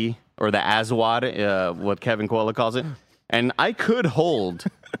WASD, or the ASWAD, what Kevin Coelho calls it. And I could hold...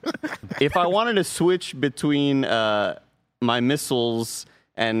 if I wanted to switch between my missiles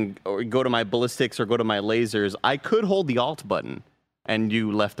or go to my ballistics or go to my lasers, I could hold the Alt button and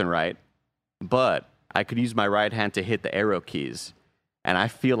do left and right. But I could use my right hand to hit the arrow keys. And I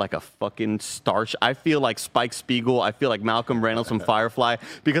feel like a fucking I feel like Spike Spiegel. I feel like Malcolm Reynolds from Firefly.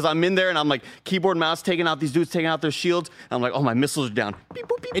 Because I'm in there and I'm like, keyboard mouse, taking out these dudes, taking out their shields. And I'm like, oh, my missiles are down. Beep,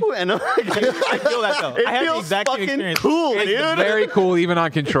 boop, beep, boop. And I feel that, though. I have the exact fucking experience. Cool, dude. Very cool, even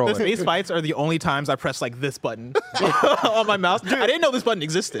on controller. The space fights are the only times I press like this button on my mouse. Dude, I didn't know this button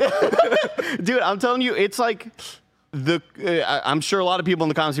existed. Dude, I'm telling you, it's like... I'm sure a lot of people in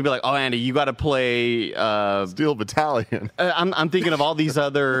the comments will be like, "Oh, Andy, you got to play Steel Battalion." I'm thinking of all these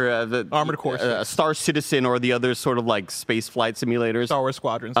other the Armored Core, Star Citizen, or the other sort of like space flight simulators, Star Wars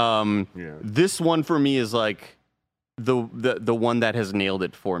Squadrons. This one for me is like the one that has nailed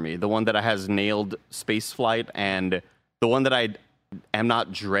it for me. The one that has nailed space flight, and the one that I am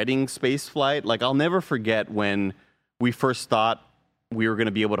not dreading space flight. Like, I'll never forget when we first thought we were going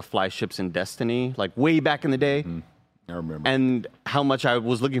to be able to fly ships in Destiny, like way back in the day. I remember. And how much I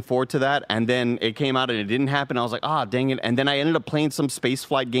was looking forward to that. And then it came out and it didn't happen. I was like, dang it. And then I ended up playing some space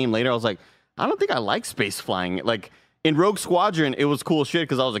flight game later. I was like, I don't think I like space flying. Like, in Rogue Squadron, it was cool shit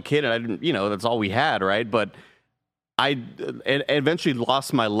because I was a kid and I didn't, that's all we had, right? But I eventually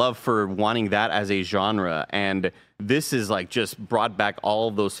lost my love for wanting that as a genre. And this is like just brought back all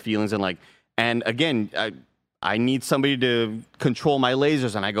of those feelings. And again, I need somebody to control my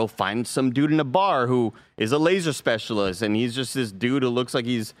lasers, and I go find some dude in a bar who is a laser specialist, and he's just this dude who looks like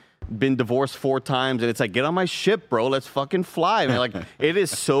he's been divorced 4 times, and it's like, get on my ship, bro, let's fucking fly. Man, like, it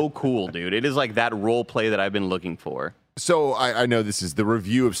is so cool, dude. It is like that role play that I've been looking for. So I know this is the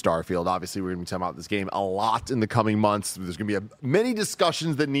review of Starfield. Obviously, we're going to be talking about this game a lot in the coming months. There's going to be many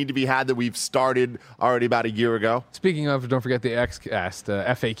discussions that need to be had that we've started already about a year ago. Speaking of, don't forget the Xcast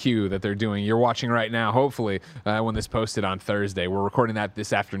FAQ that they're doing. You're watching right now, hopefully, when this posted on Thursday. We're recording that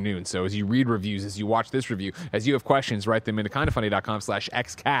this afternoon. So as you read reviews, as you watch this review, as you have questions, write them into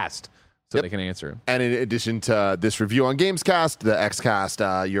kindoffunny.com/Xcast. so they can answer. And in addition to this review on Gamescast, the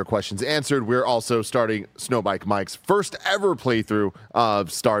Xcast, your questions answered, we're also starting Snowbike Mike's first ever playthrough of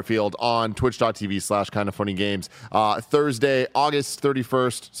Starfield on twitch.tv/kindoffunnygames. Thursday, August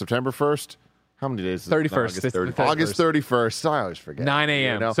 31st, September 1st. How many days? 31st. August 31st. I always forget. 9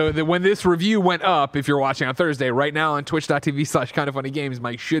 a.m. You know? So when this review went up, if you're watching on Thursday, right now on twitch.tv/kindoffunnygames,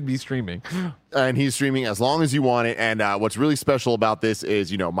 Mike should be streaming. And he's streaming as long as you want it. And what's really special about this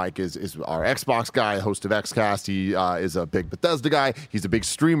is, Mike is our Xbox guy, host of Xcast. He is a big Bethesda guy. He's a big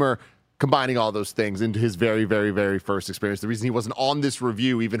streamer. Combining all those things into his very, very, very first experience. The reason he wasn't on this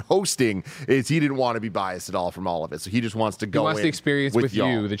review, even hosting, is he didn't want to be biased at all from all of it. So he just wants to go in. He wants the experience with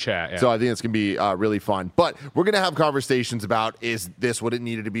y'all. you, the chat. Yeah. So I think it's going to be really fun. But we're going to have conversations about, is this what it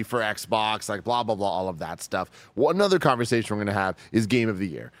needed to be for Xbox? Like blah, blah, blah, all of that stuff. Well, another conversation we're going to have is Game of the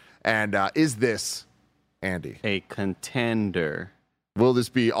Year. And is this, Andy, a contender? Will this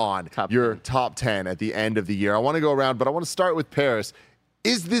be on your top 10 at the end of the year? I want to go around, but I want to start with Paris.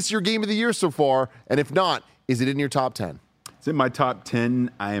 Is this your game of the year so far? And if not, is it in your top 10? It's in my top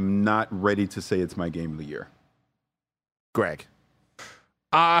 10. I am not ready to say it's my game of the year. Greg.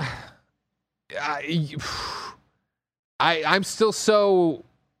 I'm still so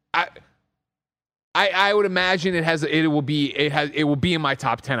I would imagine it will be in my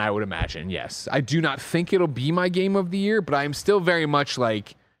top 10. I would imagine. Yes. I do not think it'll be my game of the year, but I'm still very much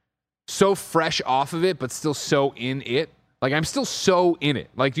like so fresh off of it, but still so in it. Like, I'm still so in it.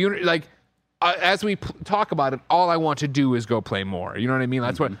 Like, as we talk about it, all I want to do is go play more. You know what I mean?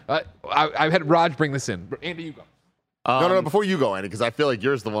 That's what I've had Raj bring this in. Andy, you go. No, before you go, Andy, because I feel like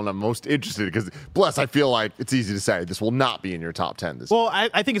yours the one I'm most interested in. Because, bless, I feel like it's easy to say this will not be in your top 10 this year.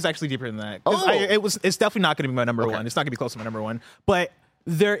 I think it's actually deeper than that. Oh. It's definitely not going to be my number one. It's not going to be close to my number one. But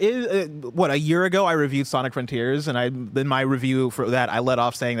there is, a year ago I reviewed Sonic Frontiers, and in my review for that, I let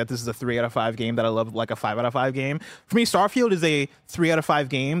off saying that this is a 3 out of 5 game that I love, like a 5 out of 5 game. For me, Starfield is a 3 out of 5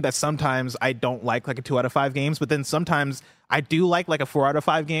 game that sometimes I don't like a 2 out of 5 games, but then sometimes I do like a 4 out of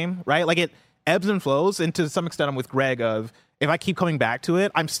 5 game, right? Like, it ebbs and flows, and to some extent I'm with Greg of, if I keep coming back to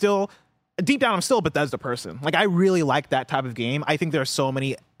it, deep down, I'm still a Bethesda person. Like, I really like that type of game. I think there are so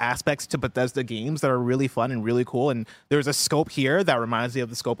many aspects to Bethesda games that are really fun and really cool. And there's a scope here that reminds me of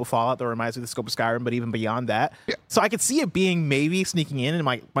the scope of Fallout, that reminds me of the scope of Skyrim, but even beyond that. Yeah. So I could see it being maybe sneaking in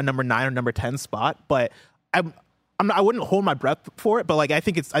my number 9 or number 10 spot, but I wouldn't hold my breath for it. But I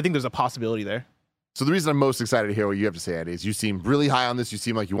think there's a possibility there. So the reason I'm most excited to hear what you have to say, Andy, is you seem really high on this. You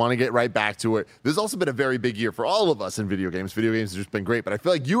seem like you want to get right back to it. There's also been a very big year for all of us in video games. Video games have just been great, but I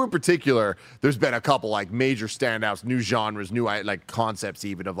feel like you in particular, there's been a couple major standouts, new genres, new concepts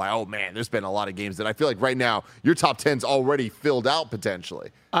even of oh man, there's been a lot of games that I feel like right now your top 10's already filled out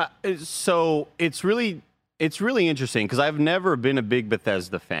potentially. So it's really interesting because I've never been a big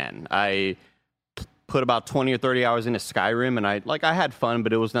Bethesda fan. I put about 20 or 30 hours into Skyrim, and I had fun,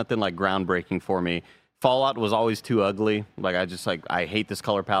 but it was nothing groundbreaking for me. Fallout was always too ugly. I hate this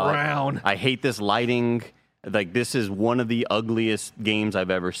color palette. Brown. I hate this lighting. This is one of the ugliest games I've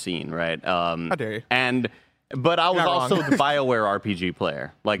ever seen, right? How dare you? But I was also the BioWare RPG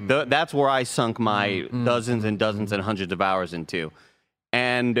player. That's where I sunk my dozens and dozens and hundreds of hours into.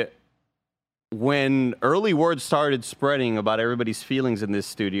 And when early word started spreading about everybody's feelings in this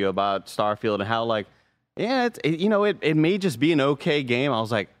studio about Starfield and how it may just be an okay game, I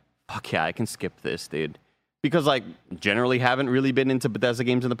was like, fuck yeah, I can skip this, dude. Because generally haven't really been into Bethesda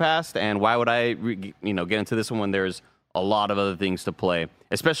games in the past, and why would I get into this one when there's a lot of other things to play,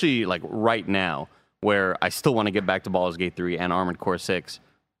 especially right now where I still want to get back to Baldur's Gate 3 and Armored Core 6.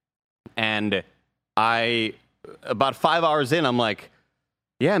 And about 5 hours in, I'm like,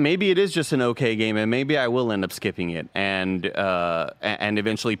 yeah, maybe it is just an okay game, and maybe I will end up skipping it and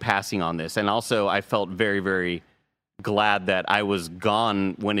eventually passing on this. And also, I felt very, very glad that I was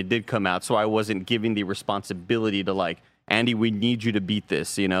gone when it did come out, so I wasn't giving the responsibility to Andy, we need you to beat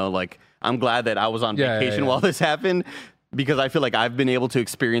this. I'm glad that I was on vacation while this happened, because I feel like I've been able to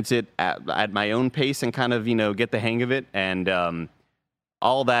experience it at my own pace and kind of get the hang of it. And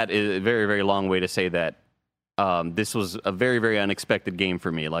all that is a very, very long way to say that. This was a very, very unexpected game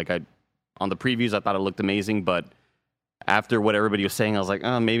for me. On the previews, I thought it looked amazing, but after what everybody was saying, I was like,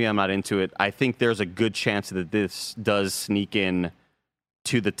 oh, maybe I'm not into it. I think there's a good chance that this does sneak in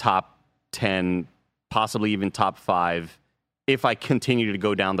to the top 10, possibly even top 5, if I continue to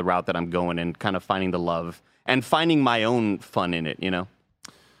go down the route that I'm going and kind of finding the love and finding my own fun in it,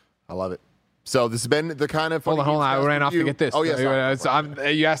 I love it. So this has been the kind of... Hold on. I ran off to get this. Oh, yes.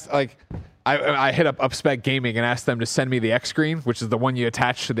 You asked, I hit up Upspec Gaming and asked them to send me the X screen, which is the one you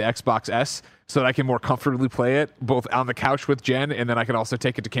attach to the Xbox S, so that I can more comfortably play it both on the couch with Jen, and then I can also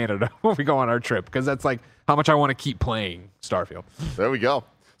take it to Canada when we go on our trip, because that's like how much I want to keep playing Starfield. There we go.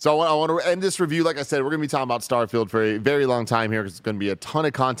 So I want to end this review. Like I said, we're going to be talking about Starfield for a very long time here because it's going to be a ton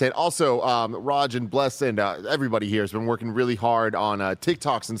of content. Also, Raj and Bless and everybody here has been working really hard on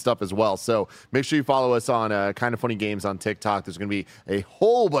TikToks and stuff as well. So make sure you follow us on Kind of Funny Games on TikTok. There's going to be a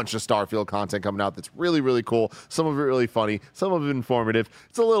whole bunch of Starfield content coming out that's really, really cool. Some of it really funny. Some of it informative.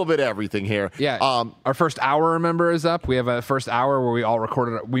 It's a little bit of everything here. Yeah. Our first hour, remember, is up. We have a first hour where we all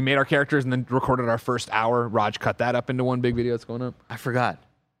recorded. We made our characters and then recorded our first hour. Raj cut that up into one big video that's going up. I forgot.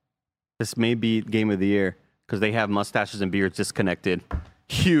 This may be Game of the Year because they have mustaches and beards disconnected.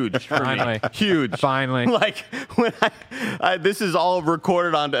 Huge for me. Huge. Finally. Like, when this is all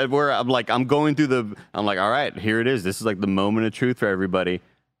recorded on where I'm like, I'm going through I'm like, all right, here it is. This is like the moment of truth for everybody.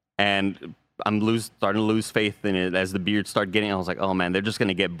 And I'm starting to lose faith in it as the beards start getting, I was like, oh man, they're just going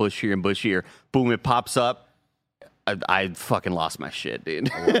to get bushier and bushier. Boom, it pops up. I fucking lost my shit, dude.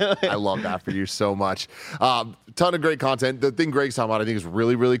 I love that for you so much. Ton of great content. The thing Greg's talking about, I think, is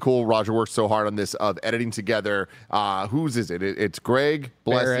really, really cool. Roger worked so hard on this of editing together. Whose is it? It's Greg,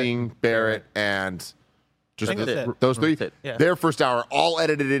 Blessing, Barrett, and just those three. Yeah. Their first hour all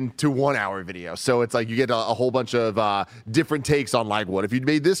edited into 1 hour video. So it's like you get a whole bunch of different takes on like, what if you'd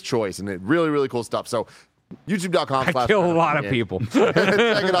made this choice? And it really, really cool stuff. So YouTube.com. I kill a lot of people. Check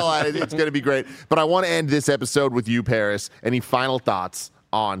it all out. It's going to be great. But I want to end this episode with you, Paris. Any final thoughts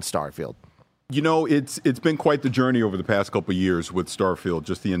on Starfield? You know, it's been quite the journey over the past couple of years with Starfield.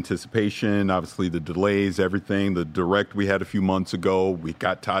 Just the anticipation, obviously the delays, everything. The direct we had a few months ago. We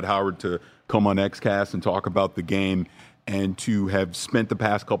got Todd Howard to come on Xcast and talk about the game, and to have spent the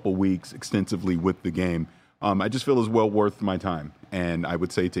past couple of weeks extensively with the game. I just feel is well worth my time. And I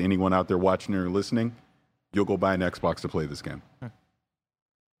would say to anyone out there watching or listening, you'll go buy an Xbox to play this game.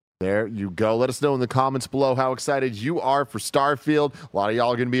 There you go. Let us know in the comments below how excited you are for Starfield. A lot of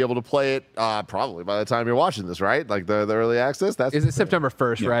y'all are going to be able to play it probably by the time you're watching this, right? Like the early access. Is it September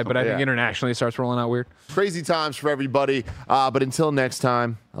 1st, right? But I think internationally it starts rolling out weird. Crazy times for everybody. But until next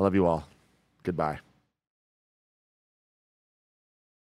time, I love you all. Goodbye.